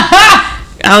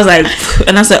was like,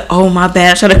 and I said, oh my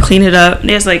bad. I tried to clean it up. And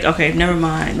they was like, okay, never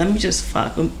mind. Let me just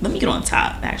fuck. Let me get on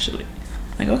top, actually.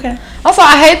 Like, okay. Also,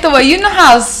 I hate the way, you know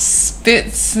how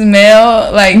spit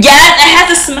smell? Like, yeah, it has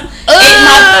to smell. My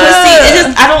pussy,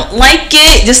 I don't like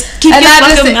it. Just keep your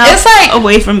fucking mouth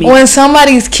away from me. When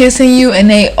somebody's kissing you and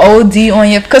they OD on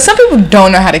you, because some people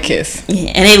don't know how to kiss.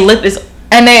 Yeah, and they lip is...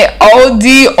 And they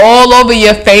OD all over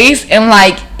your face, and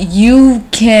like, you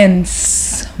can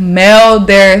smell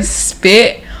their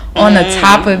spit on the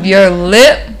top of your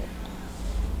lip.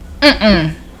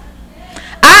 I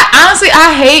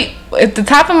hate if the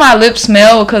top of my lip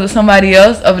smell because of somebody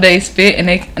else of they spit and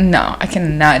I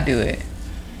cannot do it.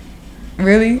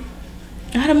 Really?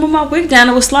 I had to move my wig down.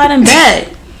 It was sliding back.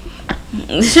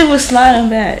 The shit was sliding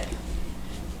back.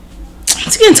 I'm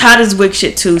just getting tired of this wig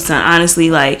shit too, son. Honestly,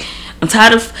 like, I'm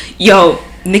tired of...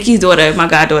 Nikki's daughter, my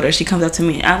goddaughter, she comes up to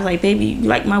me. I was like, baby, you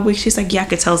like my wig? She's like, yeah, I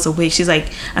could tell it's a wig. She's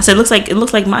like, I said, it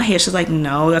looks like my hair. She's like,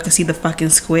 no, I can see the fucking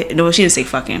square. No, she didn't say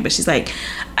fucking, but she's like,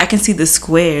 I can see the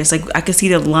squares. Like, I can see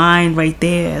the line right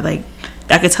there. Like,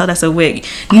 I could tell that's a wig.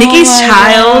 Nikki's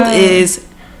child is...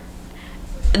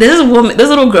 This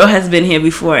little girl has been here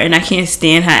before, and I can't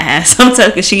stand her ass sometimes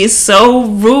because she is so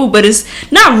rude. But it's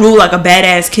not rude like a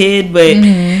badass kid, but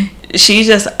she's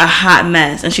just a hot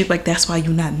mess. And she's like, that's why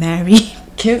you're not married.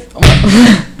 Kids always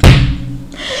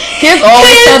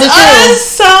tell the truth.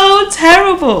 So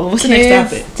terrible. What's the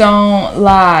next topic? Don't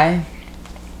lie.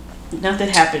 Nothing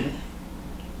happened.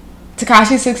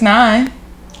 Tekashi 6ix9ine.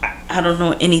 I don't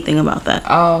know anything about that.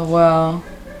 Oh well,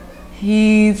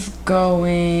 he's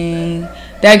going.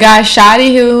 That guy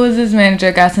Shotty, who was his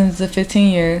manager, got sentenced to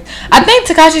 15 years. I think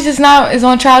Tekashi 6ix9ine is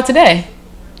on trial today.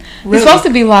 Really? He's supposed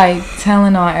to be like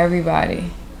telling on everybody.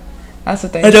 That's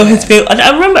what they. I know his family. I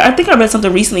remember. I think I read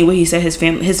something recently where he said his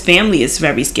family is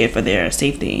very scared for their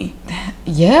safety.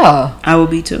 Yeah, I will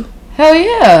be too. Hell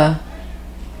yeah,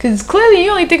 because clearly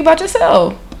you only think about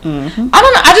yourself. I don't know.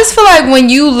 I just feel like when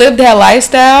you live that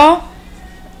lifestyle,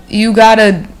 you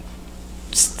gotta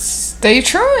stay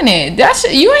true in it. That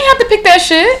shit, you ain't have to pick that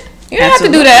shit. You don't have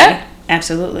to do that.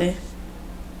 Absolutely.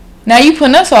 Now you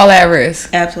putting us all at risk.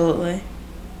 Absolutely.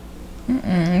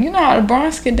 You know how the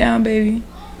Bronx get down, baby.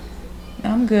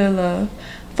 I'm good, love.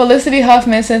 Felicity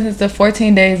Huffman sentenced to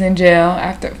 14 days in jail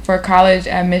for college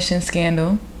admission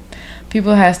scandal.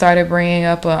 people had started bringing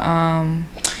up a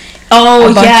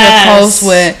Oh, bunch yes. of posts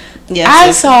with. Yes, I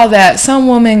yes. saw that some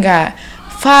woman got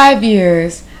 5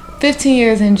 years, 15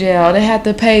 years in jail. They had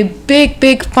to pay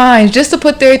big fines just to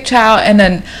put their child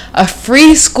in a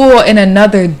free school in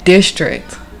another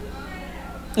district.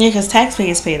 Yeah, because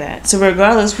taxpayers pay that. So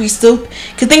regardless, we still...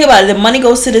 Because think about it. The money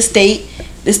goes to the state.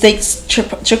 The states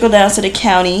trickle down to the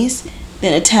counties,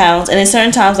 then the towns. And in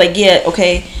certain times, like, yeah,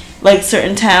 okay, like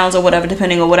certain towns or whatever,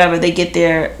 depending on whatever, they get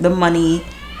the money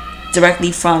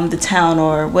directly from the town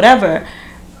or whatever.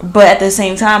 But at the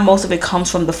same time, most of it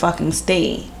comes from the fucking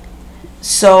state.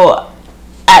 So...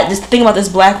 just think about this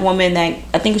black woman that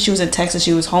I think she was in Texas.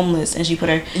 She was homeless and she put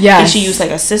her. Yes. I think she used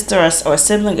like a sister or a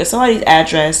sibling or somebody's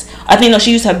address. I think no,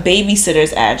 she used her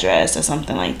babysitter's address or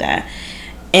something like that.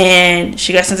 And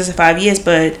she got sentenced to 5 years.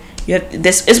 But you have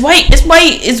this. It's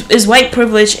white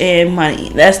privilege and money.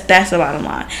 That's the bottom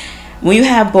line. When you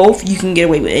have both, you can get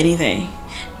away with anything.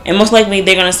 And most likely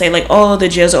they're gonna say like, oh, the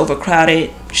jails are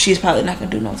overcrowded. She's probably not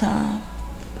gonna do no time.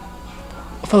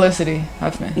 Felicity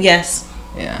Huffman. Yes.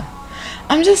 Yeah.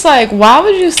 I'm just like, why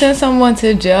would you send someone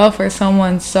to jail for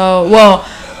someone so... Well,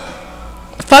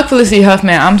 fuck Felicity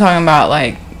Huffman. I'm talking about,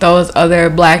 like, those other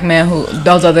black men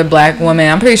those other black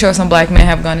women. I'm pretty sure some black men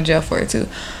have gone to jail for it, too.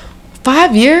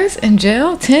 5 years in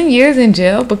jail? 10 years in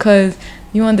jail because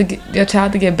you want your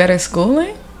child to get better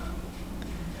schooling?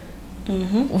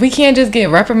 Mm-hmm. We can't just get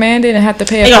reprimanded and have to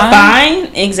pay a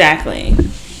fine? Exactly.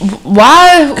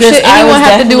 Why should anyone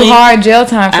have to do hard jail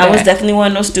time for that? I was definitely one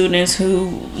of those students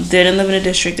who didn't live in a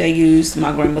district that used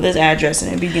my grandmother's address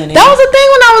in the beginning. That was a thing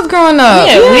when I was growing up.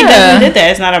 Yeah, we definitely did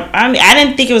that. It's not a... I mean, I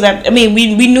didn't think it was that... I mean,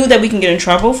 we knew that we can get in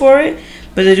trouble for it,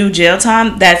 but to do jail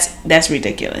time, that's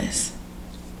ridiculous.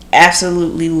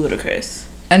 Absolutely ludicrous.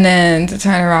 And then to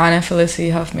turn around and Felicity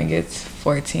Huffman gets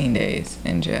 14 days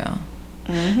in jail.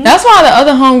 Mm-hmm. That's why the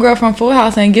other homegirl from Full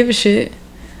House ain't give a shit.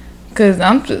 Cause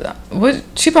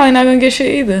she probably not gonna get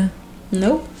shit either.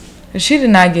 Nope. She did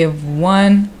not give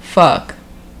one fuck.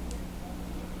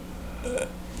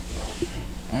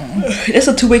 It's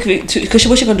a 2 week because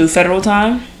what she gonna do? Federal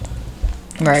time.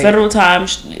 Right. Federal time.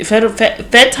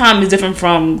 Fed time is different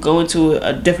from going to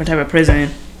a different type of prison.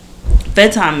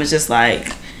 Fed time is just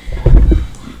like,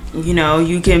 you know,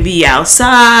 you can be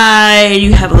outside.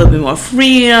 You have a little bit more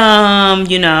freedom.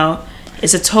 You know,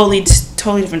 it's a totally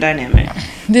different dynamic.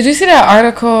 Did you see that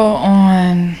article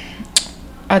on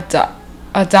a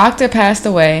doctor passed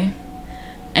away,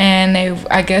 and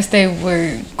I guess they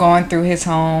were going through his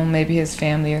home, maybe his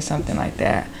family or something like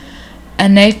that,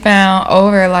 and they found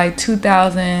over like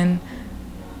 2,000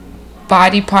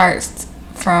 body parts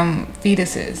from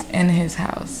fetuses in his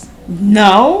house.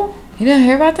 No. You didn't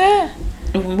hear about that?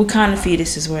 What kind of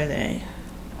fetuses were they?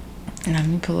 Let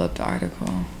me pull up the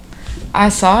article. I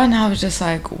saw it and I was just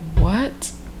like,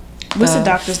 what? What's the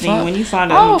doctor's name when you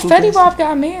found out? Oh, Fetty Wap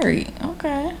got married.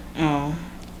 Okay. Oh.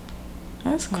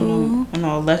 That's cool. I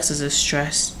know Alexis is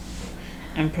stressed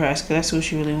and pressed because that's who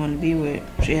she really wanted to be with.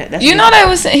 He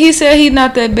said he's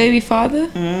not that baby father?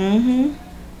 Mm-hmm.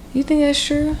 You think that's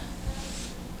true?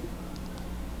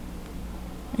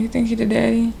 You think he the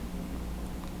daddy?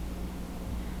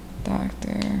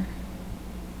 Doctor.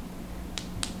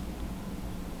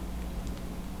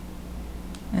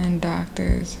 And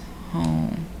doctor's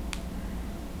home.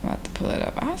 I'm about to pull it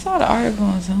up. I saw the article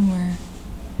on somewhere.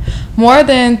 More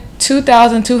than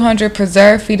 2,200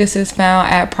 preserved fetuses found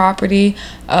at property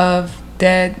of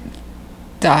dead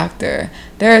doctor.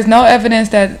 There is no evidence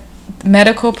that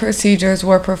medical procedures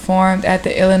were performed at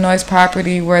the Illinois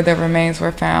property where the remains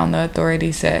were found, the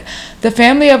authorities said. The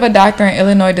family of a doctor in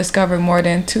Illinois discovered more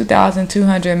than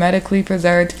 2,200 medically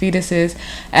preserved fetuses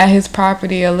at his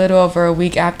property a little over a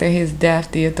week after his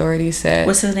death, the authorities said.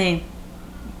 What's his name?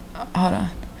 Hold on.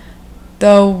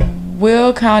 The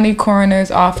Will County Coroner's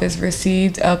Office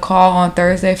received a call on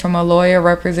Thursday from a lawyer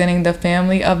representing the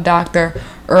family of Dr.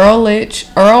 Earl Rich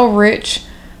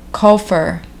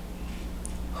Kofer,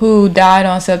 who died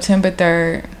on September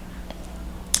 3rd.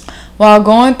 While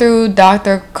going through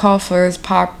Dr. Kofer's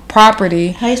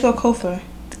property... How you spell Kofer?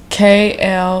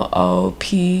 Klopfer.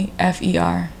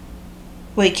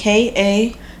 Wait,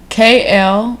 K-A?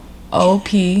 Klopfer.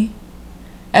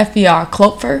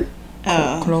 Klopfer.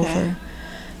 Oh, okay.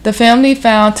 The family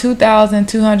found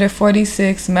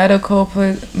 2,246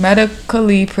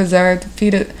 medically preserved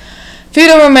fetal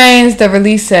remains, the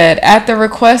release said. At the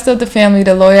request of the family,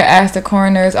 the lawyer asked the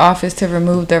coroner's office to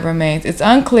remove the remains. It's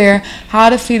unclear how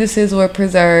the fetuses were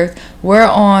preserved,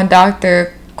 whereon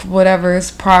Dr.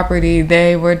 whatever's property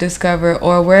they were discovered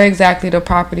or where exactly the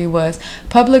property was.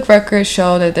 Public records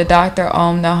show that the doctor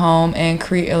owned the home in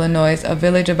Crete, Illinois, a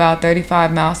village about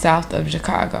 35 miles south of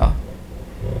Chicago.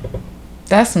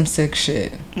 That's some sick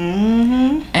shit.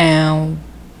 And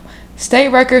state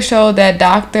records show that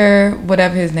Dr.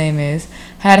 whatever his name is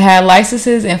had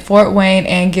licenses in Fort Wayne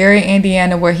and Gary,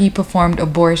 Indiana, where he performed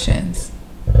abortions.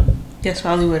 That's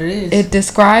probably what it is. It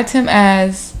described him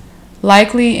as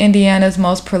likely Indiana's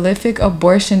most prolific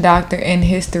abortion doctor in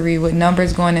history, with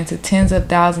numbers going into tens of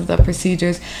thousands of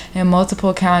procedures in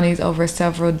multiple counties over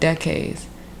several decades.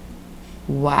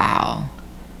 Wow.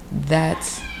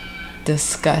 That's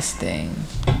disgusting.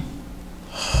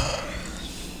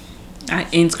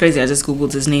 It's crazy. I just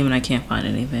Googled his name and I can't find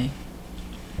anything.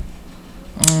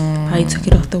 I took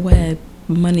it off the web.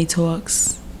 Money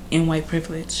talks and white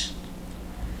privilege.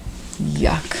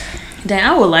 Yuck. Dang,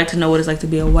 I would like to know what it's like to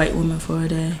be a white woman for a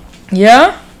day.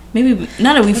 Yeah? Maybe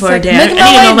not a week for like, a day. Making I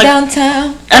need to my know, way like,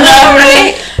 downtown. I know,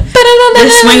 right? The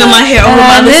swing of my hair over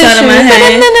my other side of my head.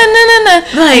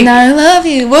 Like, and I love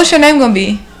you. What's your name gonna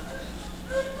be?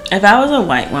 if I was a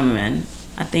white woman,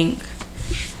 I think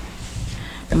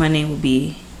my name would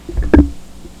be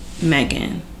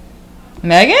Megan.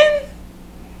 Megan?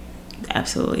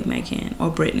 Absolutely Megan. Or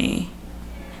Brittany.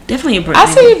 Definitely a Brittany.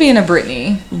 I see you being a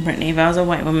Brittany. Brittany. If I was a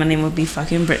white woman, my name would be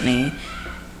fucking Brittany.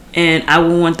 And I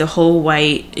would want the whole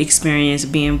white experience,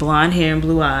 being blonde hair and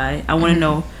blue eye. I want to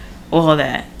know all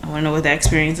that. I want to know what that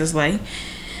experience is like.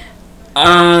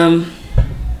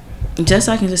 Just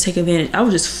so I can just take advantage. I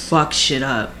would just fuck shit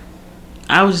up.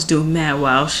 I would just do mad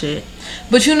wild shit.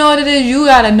 But you know what it is? You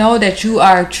gotta know that you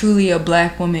are truly a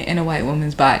black woman in a white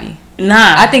woman's body.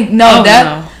 Nah. I think no,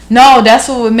 that's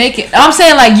what would make it. I'm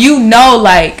saying like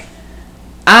like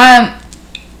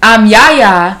I'm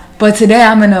Yaya, but today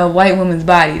I'm in a white woman's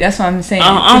body. That's what I'm saying.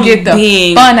 To get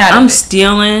the fun out of it. I'm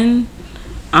stealing.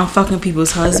 I'm fucking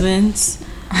people's husbands.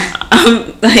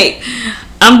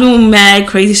 I'm doing mad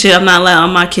crazy shit. I'm not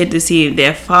allowing my kid to see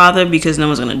their father because no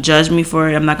one's gonna judge me for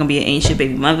it. I'm not gonna be an ancient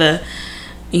baby mother.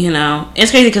 You know,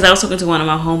 it's crazy because I was talking to one of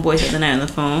my homeboys the other night on the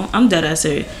phone. I'm dead ass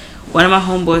serious. One of my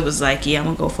homeboys was like, "Yeah, I'm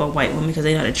gonna go for a white woman because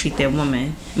they know how to treat their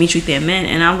woman, treat their men."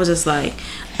 And I was just like,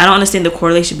 I don't understand the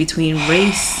correlation between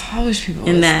race. I wish people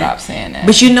would stop saying that.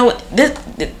 But you know what?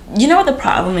 You know what the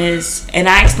problem is, and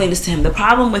I explained this to him. The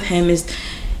problem with him is,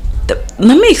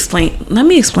 let me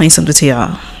explain something to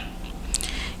y'all.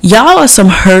 Y'all are some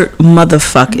hurt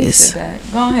motherfuckers.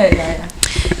 Go ahead, Yaya.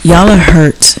 Y'all are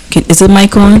hurt. Is the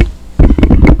mic on?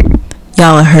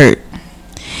 Y'all are hurt.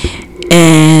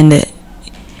 And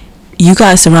you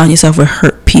guys surround yourself with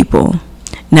hurt people.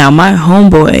 Now, my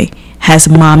homeboy has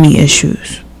mommy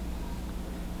issues.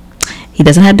 He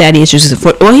doesn't have daddy issues.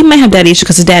 Well, he might have daddy issues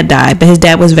because his dad died, but his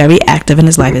dad was very active in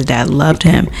his life. His dad loved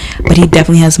him. But he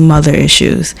definitely has mother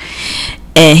issues.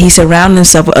 And he surrounded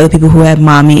himself with other people who have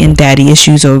mommy and daddy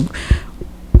issues or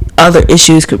other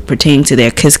issues pertaining to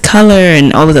their kid's color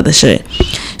and all this other shit.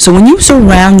 So when you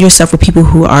surround yourself with people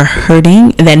who are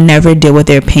hurting that never deal with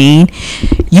their pain,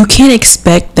 you can't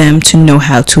expect them to know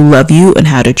how to love you and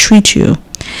how to treat you.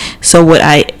 So what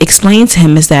I explained to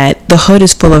him is that the hood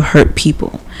is full of hurt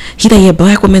people. He's like, yeah,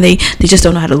 black women, they just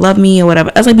don't know how to love me or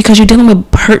whatever. I was like, because you're dealing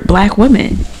with hurt black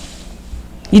women.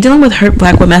 You're dealing with hurt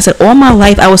black women. I said, all my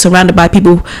life I was surrounded by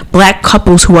people, black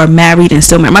couples who are married and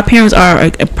still married. My parents are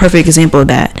a perfect example of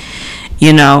that,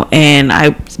 you know, and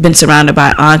I've been surrounded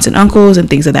by aunts and uncles and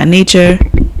things of that nature.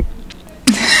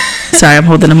 Sorry, I'm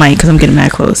holding the mic because I'm getting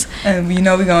mad close. And you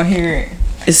know we're going to hear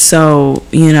it. So,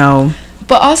 you know.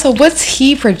 But also, what's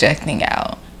he projecting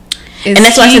out? Is and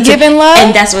that's what I said giving love?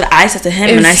 And that's what I said to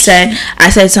him. And I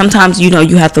said sometimes, you know,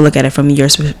 you have to look at it from your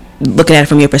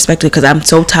perspective, because I'm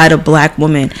so tired of black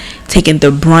women taking the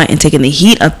brunt and taking the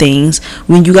heat of things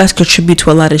when you guys contribute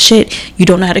to a lot of shit. You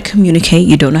don't know how to communicate.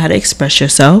 You don't know how to express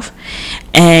yourself.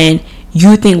 And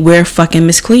you think we're fucking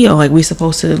Miss Cleo. Like, we're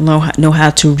supposed to know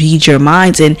how to read your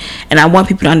minds. And I want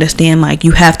people to understand, like,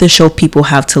 you have to show people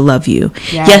how to love you.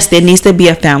 Yes, there needs to be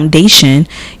a foundation,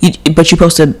 but you're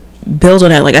supposed to build on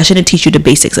that. Like, I shouldn't teach you the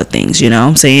basics of things, you know what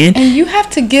I'm saying? And you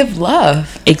have to give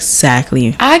love.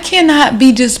 Exactly. I cannot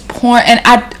be just pouring, and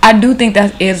I do think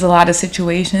that is a lot of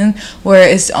situations where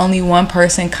it's only one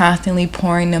person constantly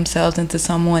pouring themselves into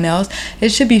someone else. It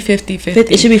should be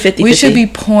 50-50. It should be 50-50. We should be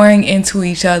pouring into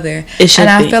each other. It should be. And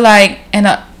I feel like,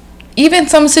 even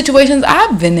some situations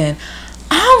I've been in,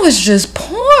 I was just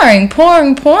pouring.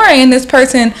 And this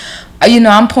person, you know,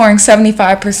 I'm pouring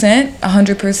 75%,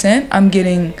 100%. I'm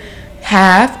getting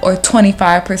half or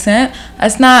 25%.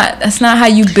 That's not how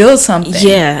you build something.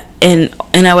 Yeah,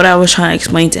 what I was trying to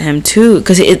explain to him too,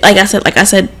 because like I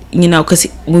said, you know, because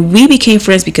when we became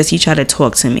friends, because he tried to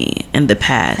talk to me in the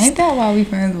past. Ain't that why we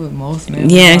friends with most men?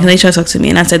 Yeah, because they tried to talk to me,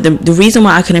 and I said the reason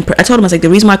why I couldn't. I told him, I was like, the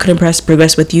reason why I couldn't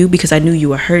progress with you, because I knew you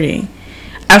were hurting.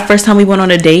 Our first time we went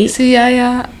on a date. See,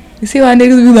 yeah. You see why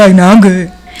niggas be like, "Nah, I'm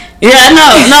good." Yeah,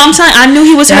 no, I'm telling. I knew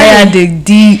he was hurting. I dig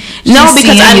deep. No,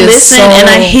 because I listen and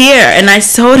I hear, and I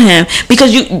told him,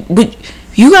 because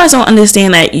you guys don't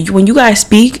understand that when you guys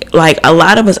speak, like, a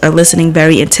lot of us are listening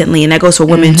very intently, and that goes for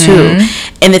women too.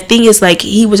 And the thing is, like,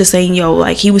 he was just saying, yo,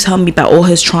 like, he was telling me about all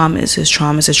his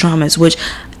traumas, which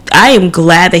I am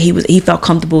glad that he felt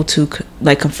comfortable to,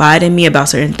 like, confide in me about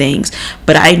certain things.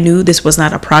 But I knew this was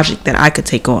not a project that I could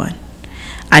take on.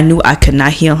 I knew I could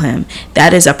not heal him.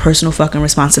 That is a personal fucking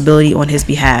responsibility on his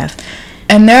behalf.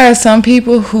 And there are some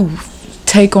people who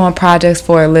take on projects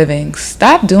for a living.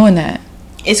 Stop doing that.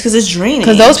 It's because it's draining.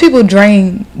 Because those people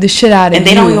drain the shit out of you. And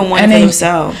they don't even want it for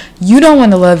themselves. You don't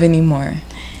want to love anymore.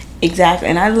 Exactly.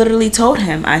 And I literally told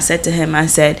him, I said to him, I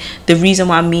said, the reason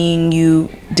why me and you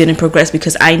didn't progress,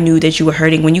 because I knew that you were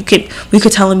hurting. When we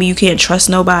could telling me you can't trust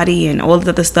nobody and all the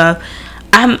other stuff,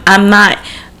 I'm not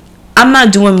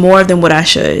doing more than what I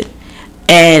should.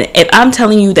 And if I'm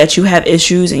telling you that you have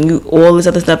issues and you all this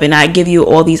other stuff, and I give you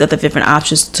all these other different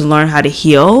options to learn how to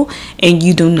heal, and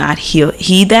you do not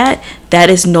heed that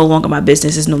is no longer my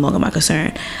business. It's no longer my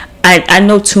concern. I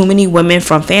know too many women,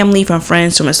 from family, from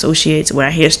friends, from associates, where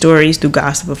I hear stories through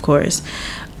gossip, of course,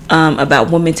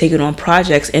 about women taking on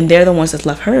projects, and they're the ones that's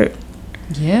left hurt.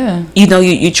 Yeah. You know,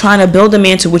 you're trying to build a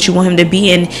man to what you want him to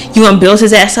be, and you gonna build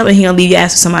his ass up, and he gonna leave your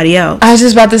ass with somebody else. I was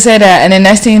just about to say that, and the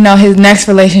next thing you know, his next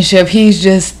relationship, he's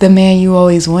just the man you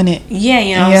always wanted. Yeah,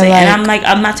 you know what I'm saying? And I'm like,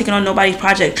 I'm not taking on nobody's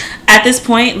project. At this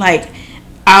point, like,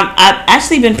 I've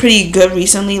actually been pretty good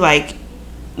recently. Like,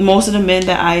 most of the men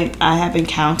that I have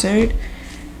encountered,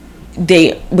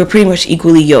 we're pretty much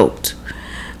equally yoked.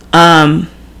 So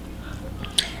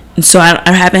I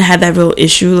haven't had that real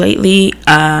issue lately.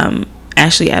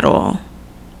 Actually, at all.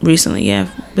 Recently, yeah,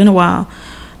 been a while.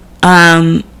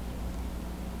 But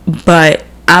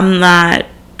I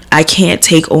can't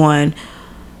take on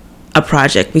a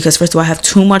project, because first of all, I have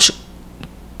too much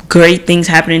great things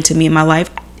happening to me in my life.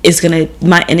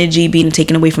 My energy being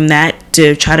taken away from that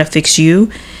to try to fix you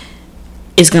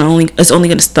it's only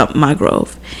gonna stop my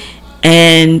growth.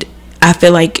 And I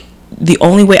feel like the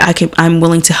only way I'm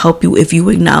willing to help you if you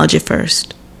acknowledge it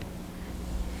first.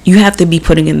 You have to be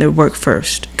putting in the work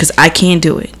first, because I can't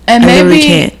do it. And I really maybe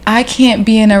can't. I can't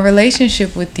be in a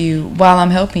relationship with you while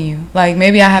I'm helping you. Like,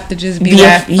 maybe I have to just be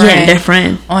that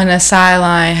friend on the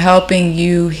sideline helping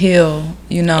you heal,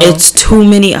 you know. It's too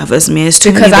many of us, man. It's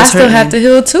too many of us. Because I still have to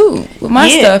heal too with my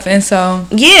stuff, and so.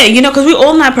 Yeah, you know, because we're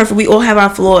all not perfect. We all have our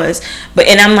flaws.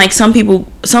 And I'm like, some people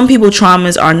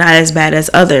traumas are not as bad as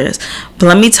others. But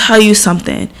let me tell you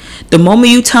something. The moment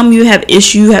you tell me you have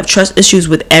trust issues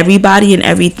with everybody and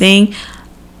everything,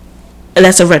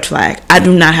 that's a red flag. I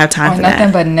do not have time for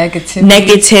nothing that. But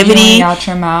negativity out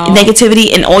your mouth.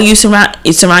 Negativity, and all you surround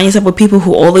yourself with people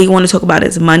who all they want to talk about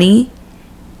is money.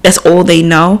 That's all they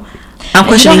know. I'm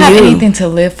questioning you. You don't have anything to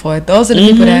live for. Those are the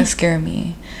people that scare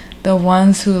me. The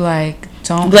ones who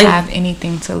don't have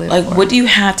anything to live for. What do you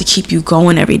have to keep you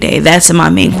going every day? That's my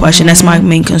main question. That's my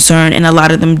main concern, and a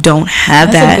lot of them don't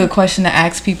have that. That's a good question to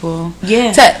ask people.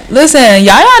 Yeah. Listen,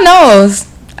 y'all knows.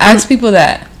 Ask people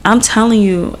that. I'm telling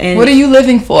you. And what are you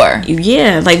living for?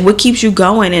 Yeah, like, what keeps you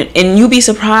going? And you'll be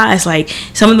surprised. Like,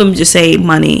 some of them just say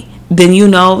money. Then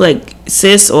like,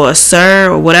 sis or sir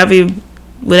or whatever you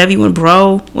want,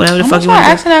 bro, whatever the fuck you want.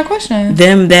 Asking that question.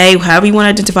 Them, they, however you want to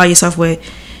identify yourself with.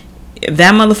 If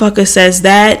that motherfucker says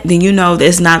that, then you know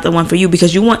it's not the one for you,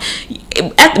 because we're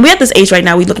at this age right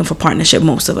now. We're looking for partnership.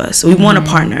 Most of us, we want a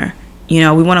partner. You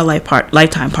know, we want a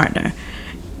lifetime partner.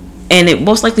 And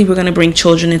most likely we're going to bring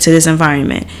children into this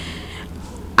environment.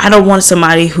 I don't want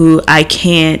somebody who I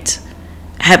can't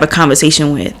have a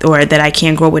conversation with, or that I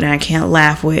can't grow with and I can't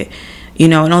laugh with. You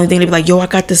know, and the only thing they be like, yo, I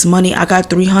got this money. I got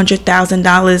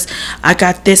 $300,000. I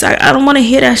got this. I don't want to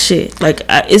hear that shit. Like,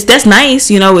 that's nice.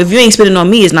 You know, if you ain't spending on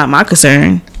me, it's not my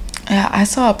concern. Yeah, I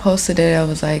saw a post today that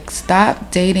was like,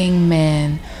 stop dating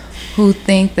men who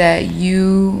think that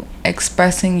you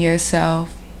expressing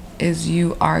yourself is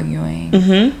you arguing.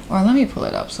 Mm-hmm. Or let me pull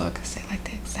it up so I can say like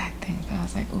the exact thing. But I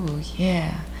was like, ooh,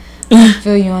 yeah, I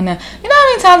feel you on that. You know how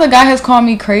many times a guy has called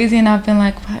me crazy and I've been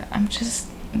like, but I'm just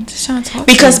trying to talk.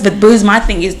 Because my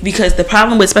thing is, because the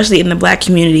problem with, especially in the black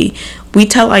community, we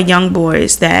tell our young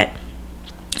boys that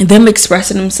them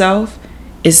expressing themselves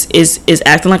is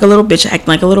acting like a little bitch, acting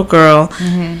like a little girl.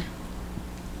 Mm-hmm.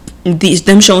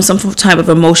 them showing some type of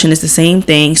emotion is the same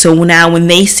thing. So now when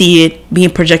they see it being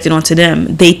projected onto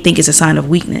them, they think it's a sign of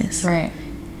weakness. Right.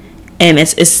 And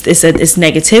it's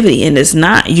negativity, and it's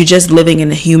not. You're just living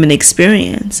in a human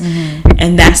experience,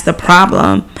 and that's the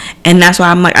problem. And that's why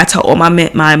I'm like, I tell all my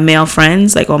male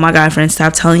friends, like all my guy friends,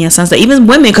 stop telling your sons that. Even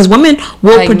women, because women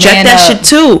will like project that shit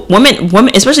too. Women,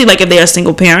 especially like if they're a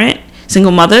single parent,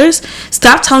 single mothers,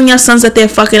 stop telling your sons that they're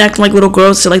fucking acting like little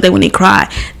girls, shit like that when they cry.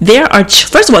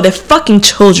 First of all, they're fucking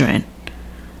children.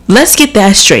 Let's get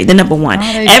that straight. They're number one.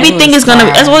 Everything is gonna.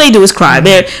 That's what they do is cry.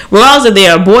 They're regardless if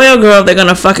they're a boy or girl, they're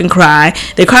gonna fucking cry.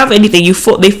 They cry for anything.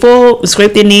 They fall,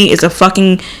 scrape their knee. It's a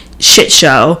fucking shit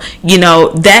show. You know,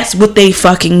 that's what they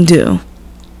fucking do.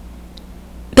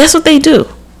 That's what they do.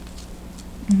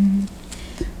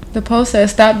 The post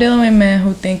says, stop dealing with men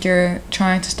who think you're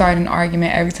trying to start an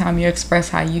argument every time you express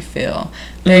how you feel.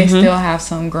 They still have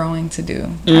some growing to do.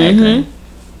 I agree.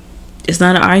 It's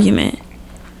not an argument.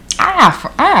 I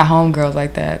have homegirls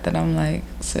like that I'm like,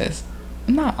 sis,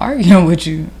 I'm not arguing with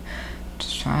you.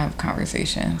 Just trying to have a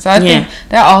conversation. So I think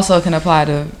that also can apply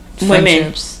to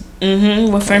friendships.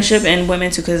 Women. With friendship and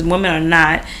women too, because women are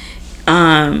not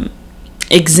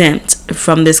exempt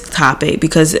from this topic,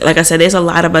 because like I said, there's a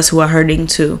lot of us who are hurting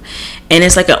too, and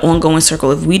it's like an ongoing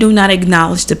circle. If we do not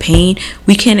acknowledge the pain,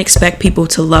 we can't expect people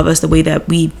to love us the way that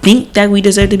we think that we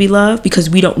deserve to be loved, because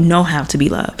we don't know how to be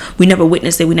loved. We never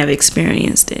witnessed it, we never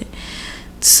experienced it.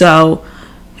 So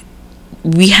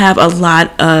we have a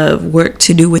lot of work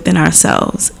to do within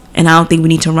ourselves, and I don't think we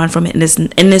need to run from it. And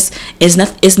this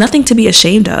is nothing to be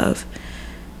ashamed of.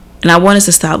 And I want us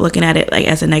to stop looking at it like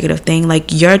as a negative thing.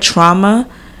 Like, your trauma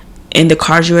and the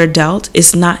cards you were dealt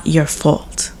is not your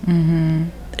fault.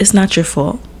 It's not your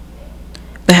fault.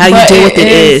 But how you deal with it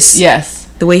is. Yes.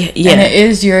 The way, And it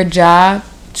is your job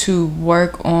to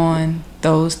work on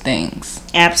those things.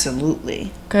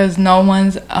 Absolutely. Because no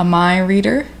one's a mind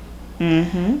reader.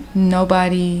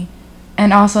 Nobody,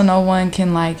 and also no one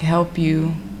can like help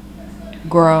you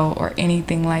grow or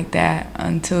anything like that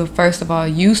until, first of all,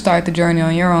 you start the journey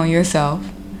on your own yourself,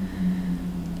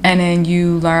 and then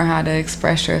you learn how to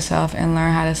express yourself and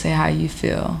learn how to say how you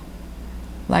feel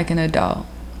like an adult.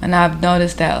 And I've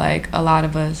noticed that like a lot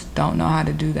of us don't know how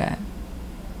to do that.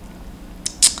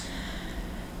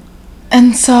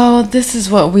 And so this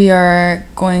is what we are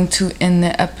going to end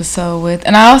the episode with.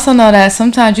 And I also know that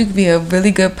sometimes you can be a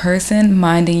really good person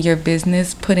minding your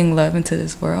business, putting love into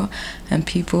this world, and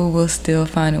people will still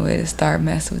find a way to start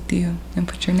mess with you and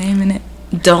put your name in it.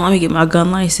 Don't let me get my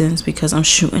gun license, because I'm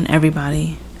shooting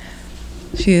everybody.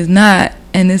 She is not,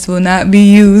 and this will not be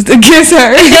used against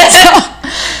her.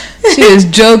 She is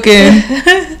joking.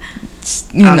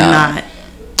 I'm not.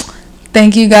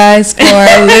 Thank you guys for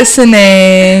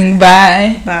listening.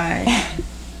 Bye. Bye.